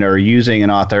 and are using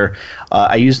an author.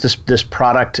 I use this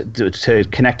product to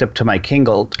connect up to my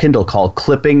Kindle called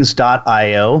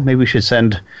Clippings.io. Maybe we should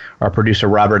send our producer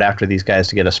Robert after these guys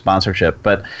to get a sponsorship,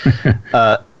 but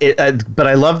but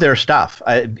I love their stuff.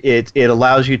 It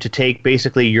allows you to take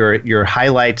basically your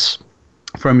highlights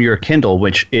from your Kindle,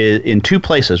 which is in 2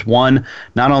 places. One,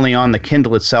 not only on the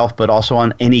Kindle itself, but also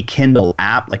on any Kindle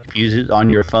app, like if you use it on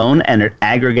your phone, and it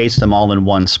aggregates them all in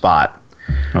one spot.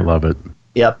 I love it.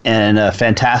 Yep, and a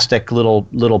fantastic little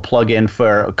plug-in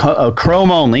for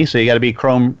Chrome only, so you got to be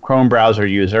Chrome browser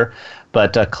user.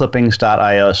 But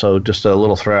clippings.io, so just a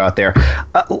little throw out there.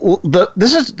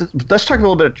 Let's talk a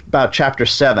little bit about Chapter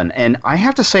 7. And I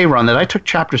have to say, Ron, that I took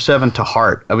Chapter 7 to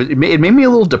heart. It made me a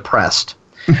little depressed.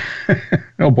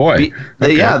 Oh, boy.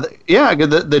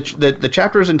 The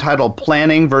chapter is entitled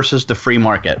Planning versus the Free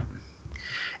Market.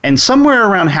 And somewhere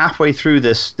around halfway through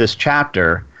this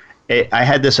chapter, I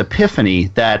had this epiphany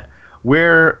that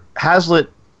where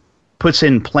Hazlitt puts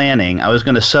in planning, I was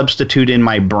going to substitute in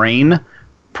my brain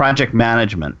project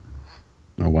management.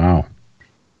 Oh, wow.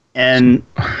 And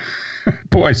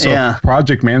boy, so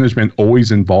project management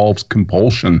always involves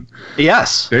compulsion.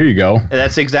 Yes. There you go.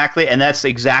 That's exactly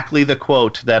the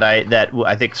quote that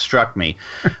I think struck me.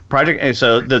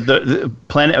 So the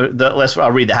plan.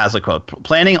 I'll read the Hazlitt quote.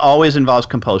 Planning always involves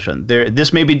compulsion.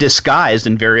 This may be disguised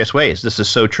in various ways. This is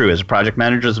so true. As a project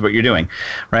manager, this is what you're doing,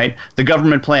 right? The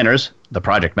government planners, the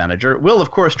project manager, will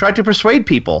of course try to persuade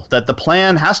people that the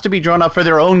plan has to be drawn up for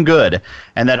their own good,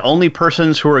 and that only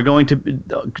persons who are going to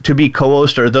be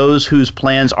coerced are those whose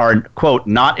plans are, quote,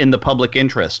 not in the public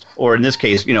interest, or in this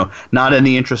case, not in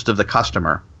the interest of the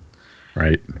customer.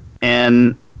 Right.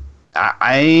 And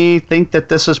I think that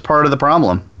this is part of the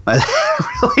problem. I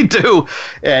really do.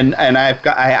 And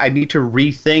I need to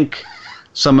rethink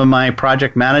some of my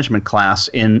project management class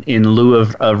in lieu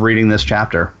of reading this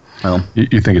chapter. Well,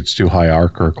 you think it's too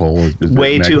hierarchical?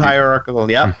 Way too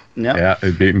hierarchical. Yep. Yeah,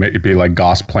 it'd be like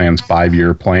Gosplan's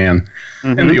 5-year plan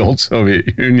in the old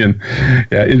Soviet Union.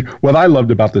 Yeah. What I loved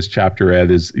about this chapter,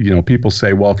 Ed, is people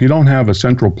say, well, if you don't have a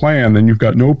central plan, then you've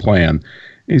got no plan.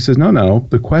 He says, no.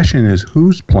 The question is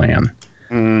whose plan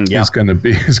is going to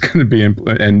be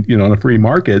and in a free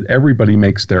market, everybody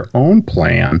makes their own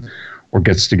plan, or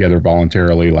gets together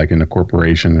voluntarily, like in a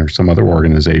corporation or some other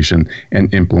organization,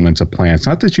 and implements a plan. It's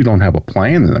not that you don't have a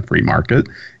plan in the free market.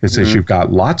 It's that you've got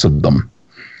lots of them.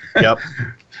 Yep.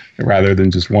 Rather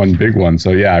than just one big one.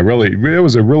 So yeah, it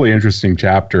was a really interesting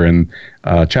chapter. And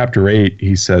chapter 8,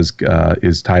 he says,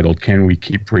 is titled, Can We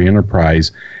Keep Free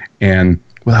Enterprise? And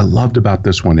what I loved about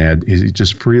this one, Ed, is he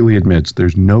just freely admits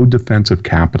there's no defense of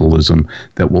capitalism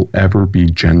that will ever be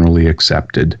generally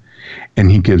accepted. And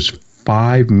he gives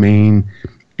 5 main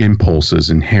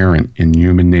impulses inherent in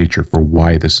human nature for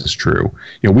why this is true.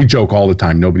 We joke all the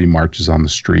time, nobody marches on the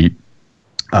street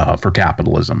for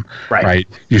capitalism, right?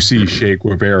 You see Che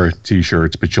Guevara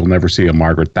t-shirts, but you'll never see a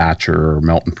Margaret Thatcher or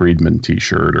Milton Friedman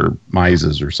t-shirt or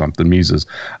Mises or something, Mises.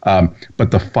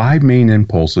 But the 5 main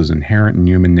impulses inherent in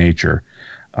human nature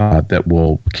that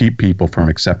will keep people from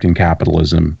accepting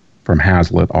capitalism from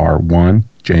Hazlitt are: 1,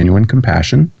 genuine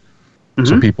compassion.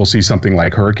 So people see something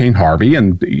like Hurricane Harvey,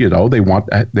 and they want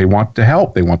to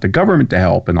help. They want the government to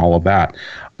help, and all of that.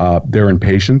 Their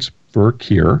impatience for a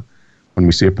cure. When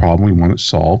we see a problem, we want it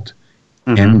solved.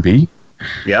 Envy.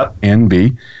 Yep.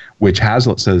 Envy, which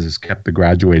Hazlitt says has kept the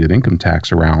graduated income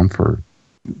tax around for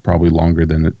probably longer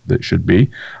than it should be.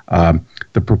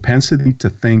 The propensity to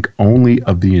think only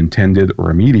of the intended or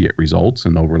immediate results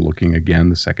and overlooking, again,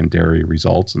 the secondary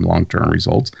results and long-term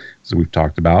results, as we've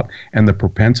talked about. And the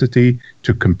propensity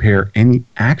to compare any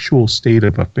actual state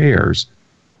of affairs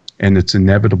and its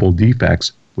inevitable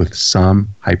defects with some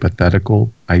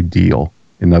hypothetical ideal.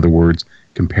 In other words,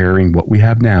 comparing what we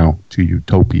have now to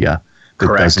utopia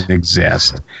that doesn't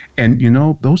exist. And,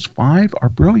 those 5 are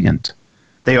brilliant.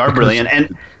 They are brilliant.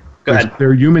 And go ahead.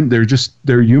 They're human.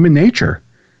 They're human nature.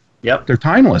 Yep. They're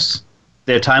timeless.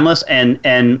 They're timeless.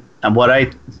 And what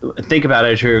I think about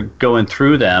as you're going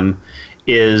through them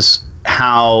is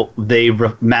how they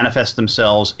manifest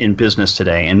themselves in business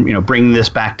today, and bringing this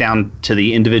back down to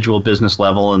the individual business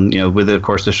level. And with of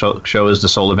course the show is the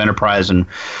Soul of Enterprise, and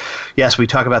yes, we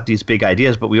talk about these big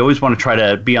ideas, but we always want to try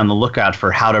to be on the lookout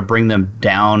for how to bring them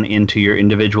down into your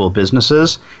individual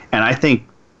businesses. And I think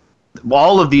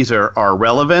all of these are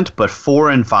relevant, but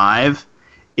 4 and 5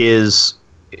 is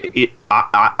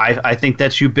I think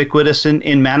that's ubiquitous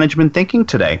in management thinking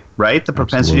today, right? The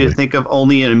propensity to think of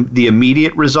only the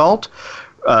immediate result,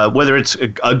 whether it's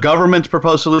a government's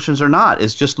proposed solutions or not,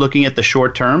 is just looking at the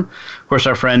short term. Of course,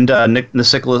 our friend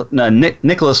Nicholas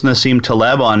Nassim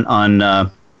Taleb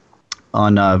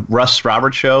on Russ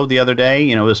Roberts' show the other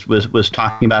day, was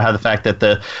talking about how the fact that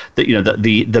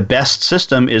the best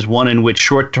system is one in which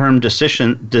short-term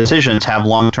decisions have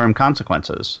long-term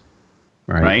consequences,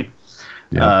 right?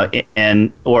 Yeah.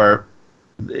 And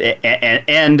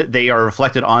they are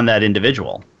reflected on that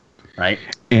individual, right?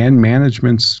 And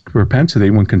management's propensity,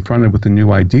 when confronted with a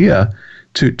new idea,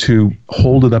 to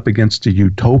hold it up against a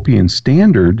utopian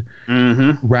standard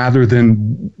rather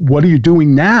than what are you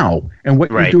doing now and what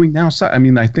you're doing now. I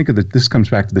mean, I think that this comes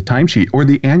back to the timesheet or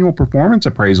the annual performance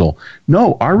appraisal.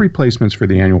 No, our replacements for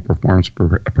the annual performance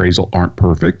appraisal aren't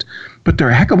perfect, but they're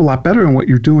a heck of a lot better than what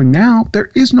you're doing now.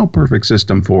 There is no perfect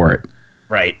system for it.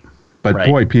 Right. But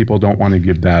boy, people don't want to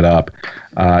give that up.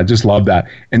 I just love that.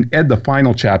 And Ed, the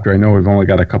final chapter, I know we've only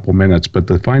got a couple minutes, but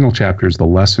the final chapter is the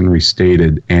lesson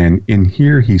restated. And in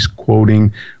here, he's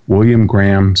quoting William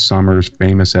Graham Summers'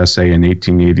 famous essay in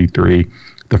 1883,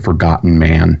 The Forgotten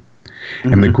Man.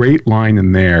 And the great line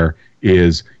in there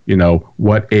is,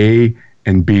 what A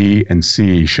and B and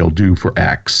C shall do for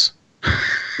X.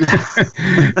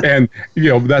 And,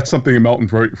 that's something that Milton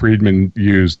Friedman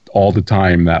used all the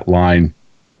time, that line.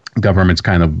 Governments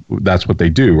that's what they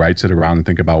do, right? Sit around and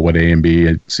think about what A and B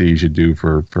and C should do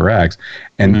for X.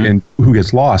 And who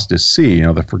gets lost is C,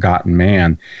 the forgotten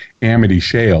man. Amity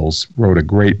Shales wrote a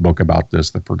great book about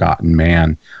this, The Forgotten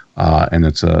Man. And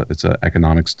it's an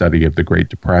economic study of the Great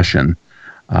Depression.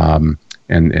 And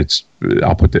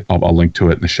I'll link to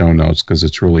it in the show notes because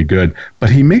it's really good. But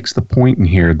he makes the point in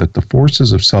here that the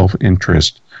forces of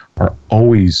self-interest are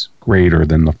always greater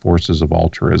than the forces of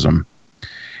altruism.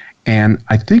 And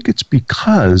I think it's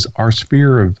because our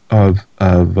sphere of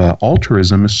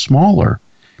altruism is smaller.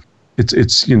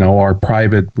 It's our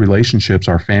private relationships,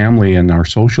 our family, and our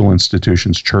social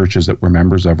institutions, churches that we're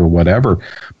members of or whatever.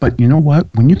 But you know what?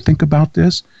 When you think about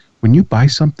this, when you buy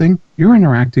something, you're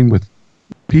interacting with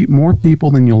more people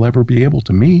than you'll ever be able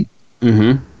to meet.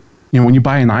 Mm-hmm. When you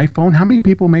buy an iPhone, how many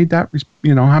people made that?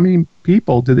 How many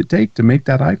people did it take to make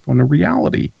that iPhone a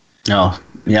reality? Oh,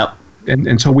 yep.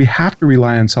 And so we have to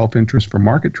rely on self-interest for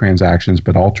market transactions,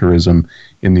 but altruism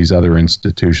in these other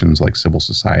institutions like civil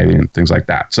society and things like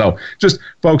that. So just,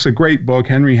 folks, a great book,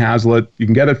 Henry Hazlitt. You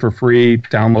can get it for free,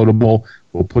 downloadable.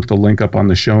 We'll put the link up on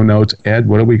the show notes. Ed,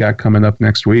 what do we got coming up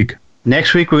next week?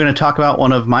 Next week, we're going to talk about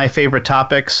one of my favorite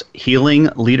topics, healing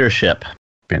leadership.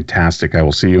 Fantastic. I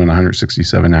will see you in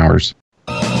 167 hours.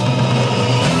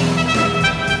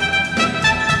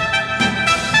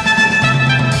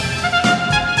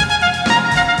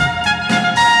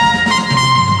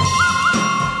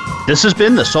 This has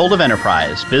been The Soul of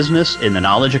Enterprise, Business in the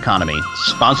Knowledge Economy,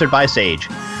 sponsored by Sage,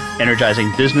 energizing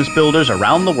business builders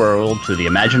around the world through the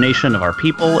imagination of our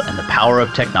people and the power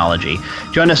of technology.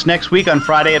 Join us next week on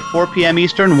Friday at 4 p.m.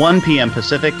 Eastern, 1 p.m.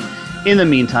 Pacific. In the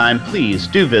meantime, please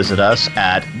do visit us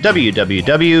at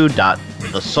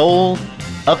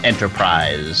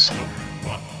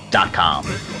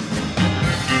www.thesoulofenterprise.com.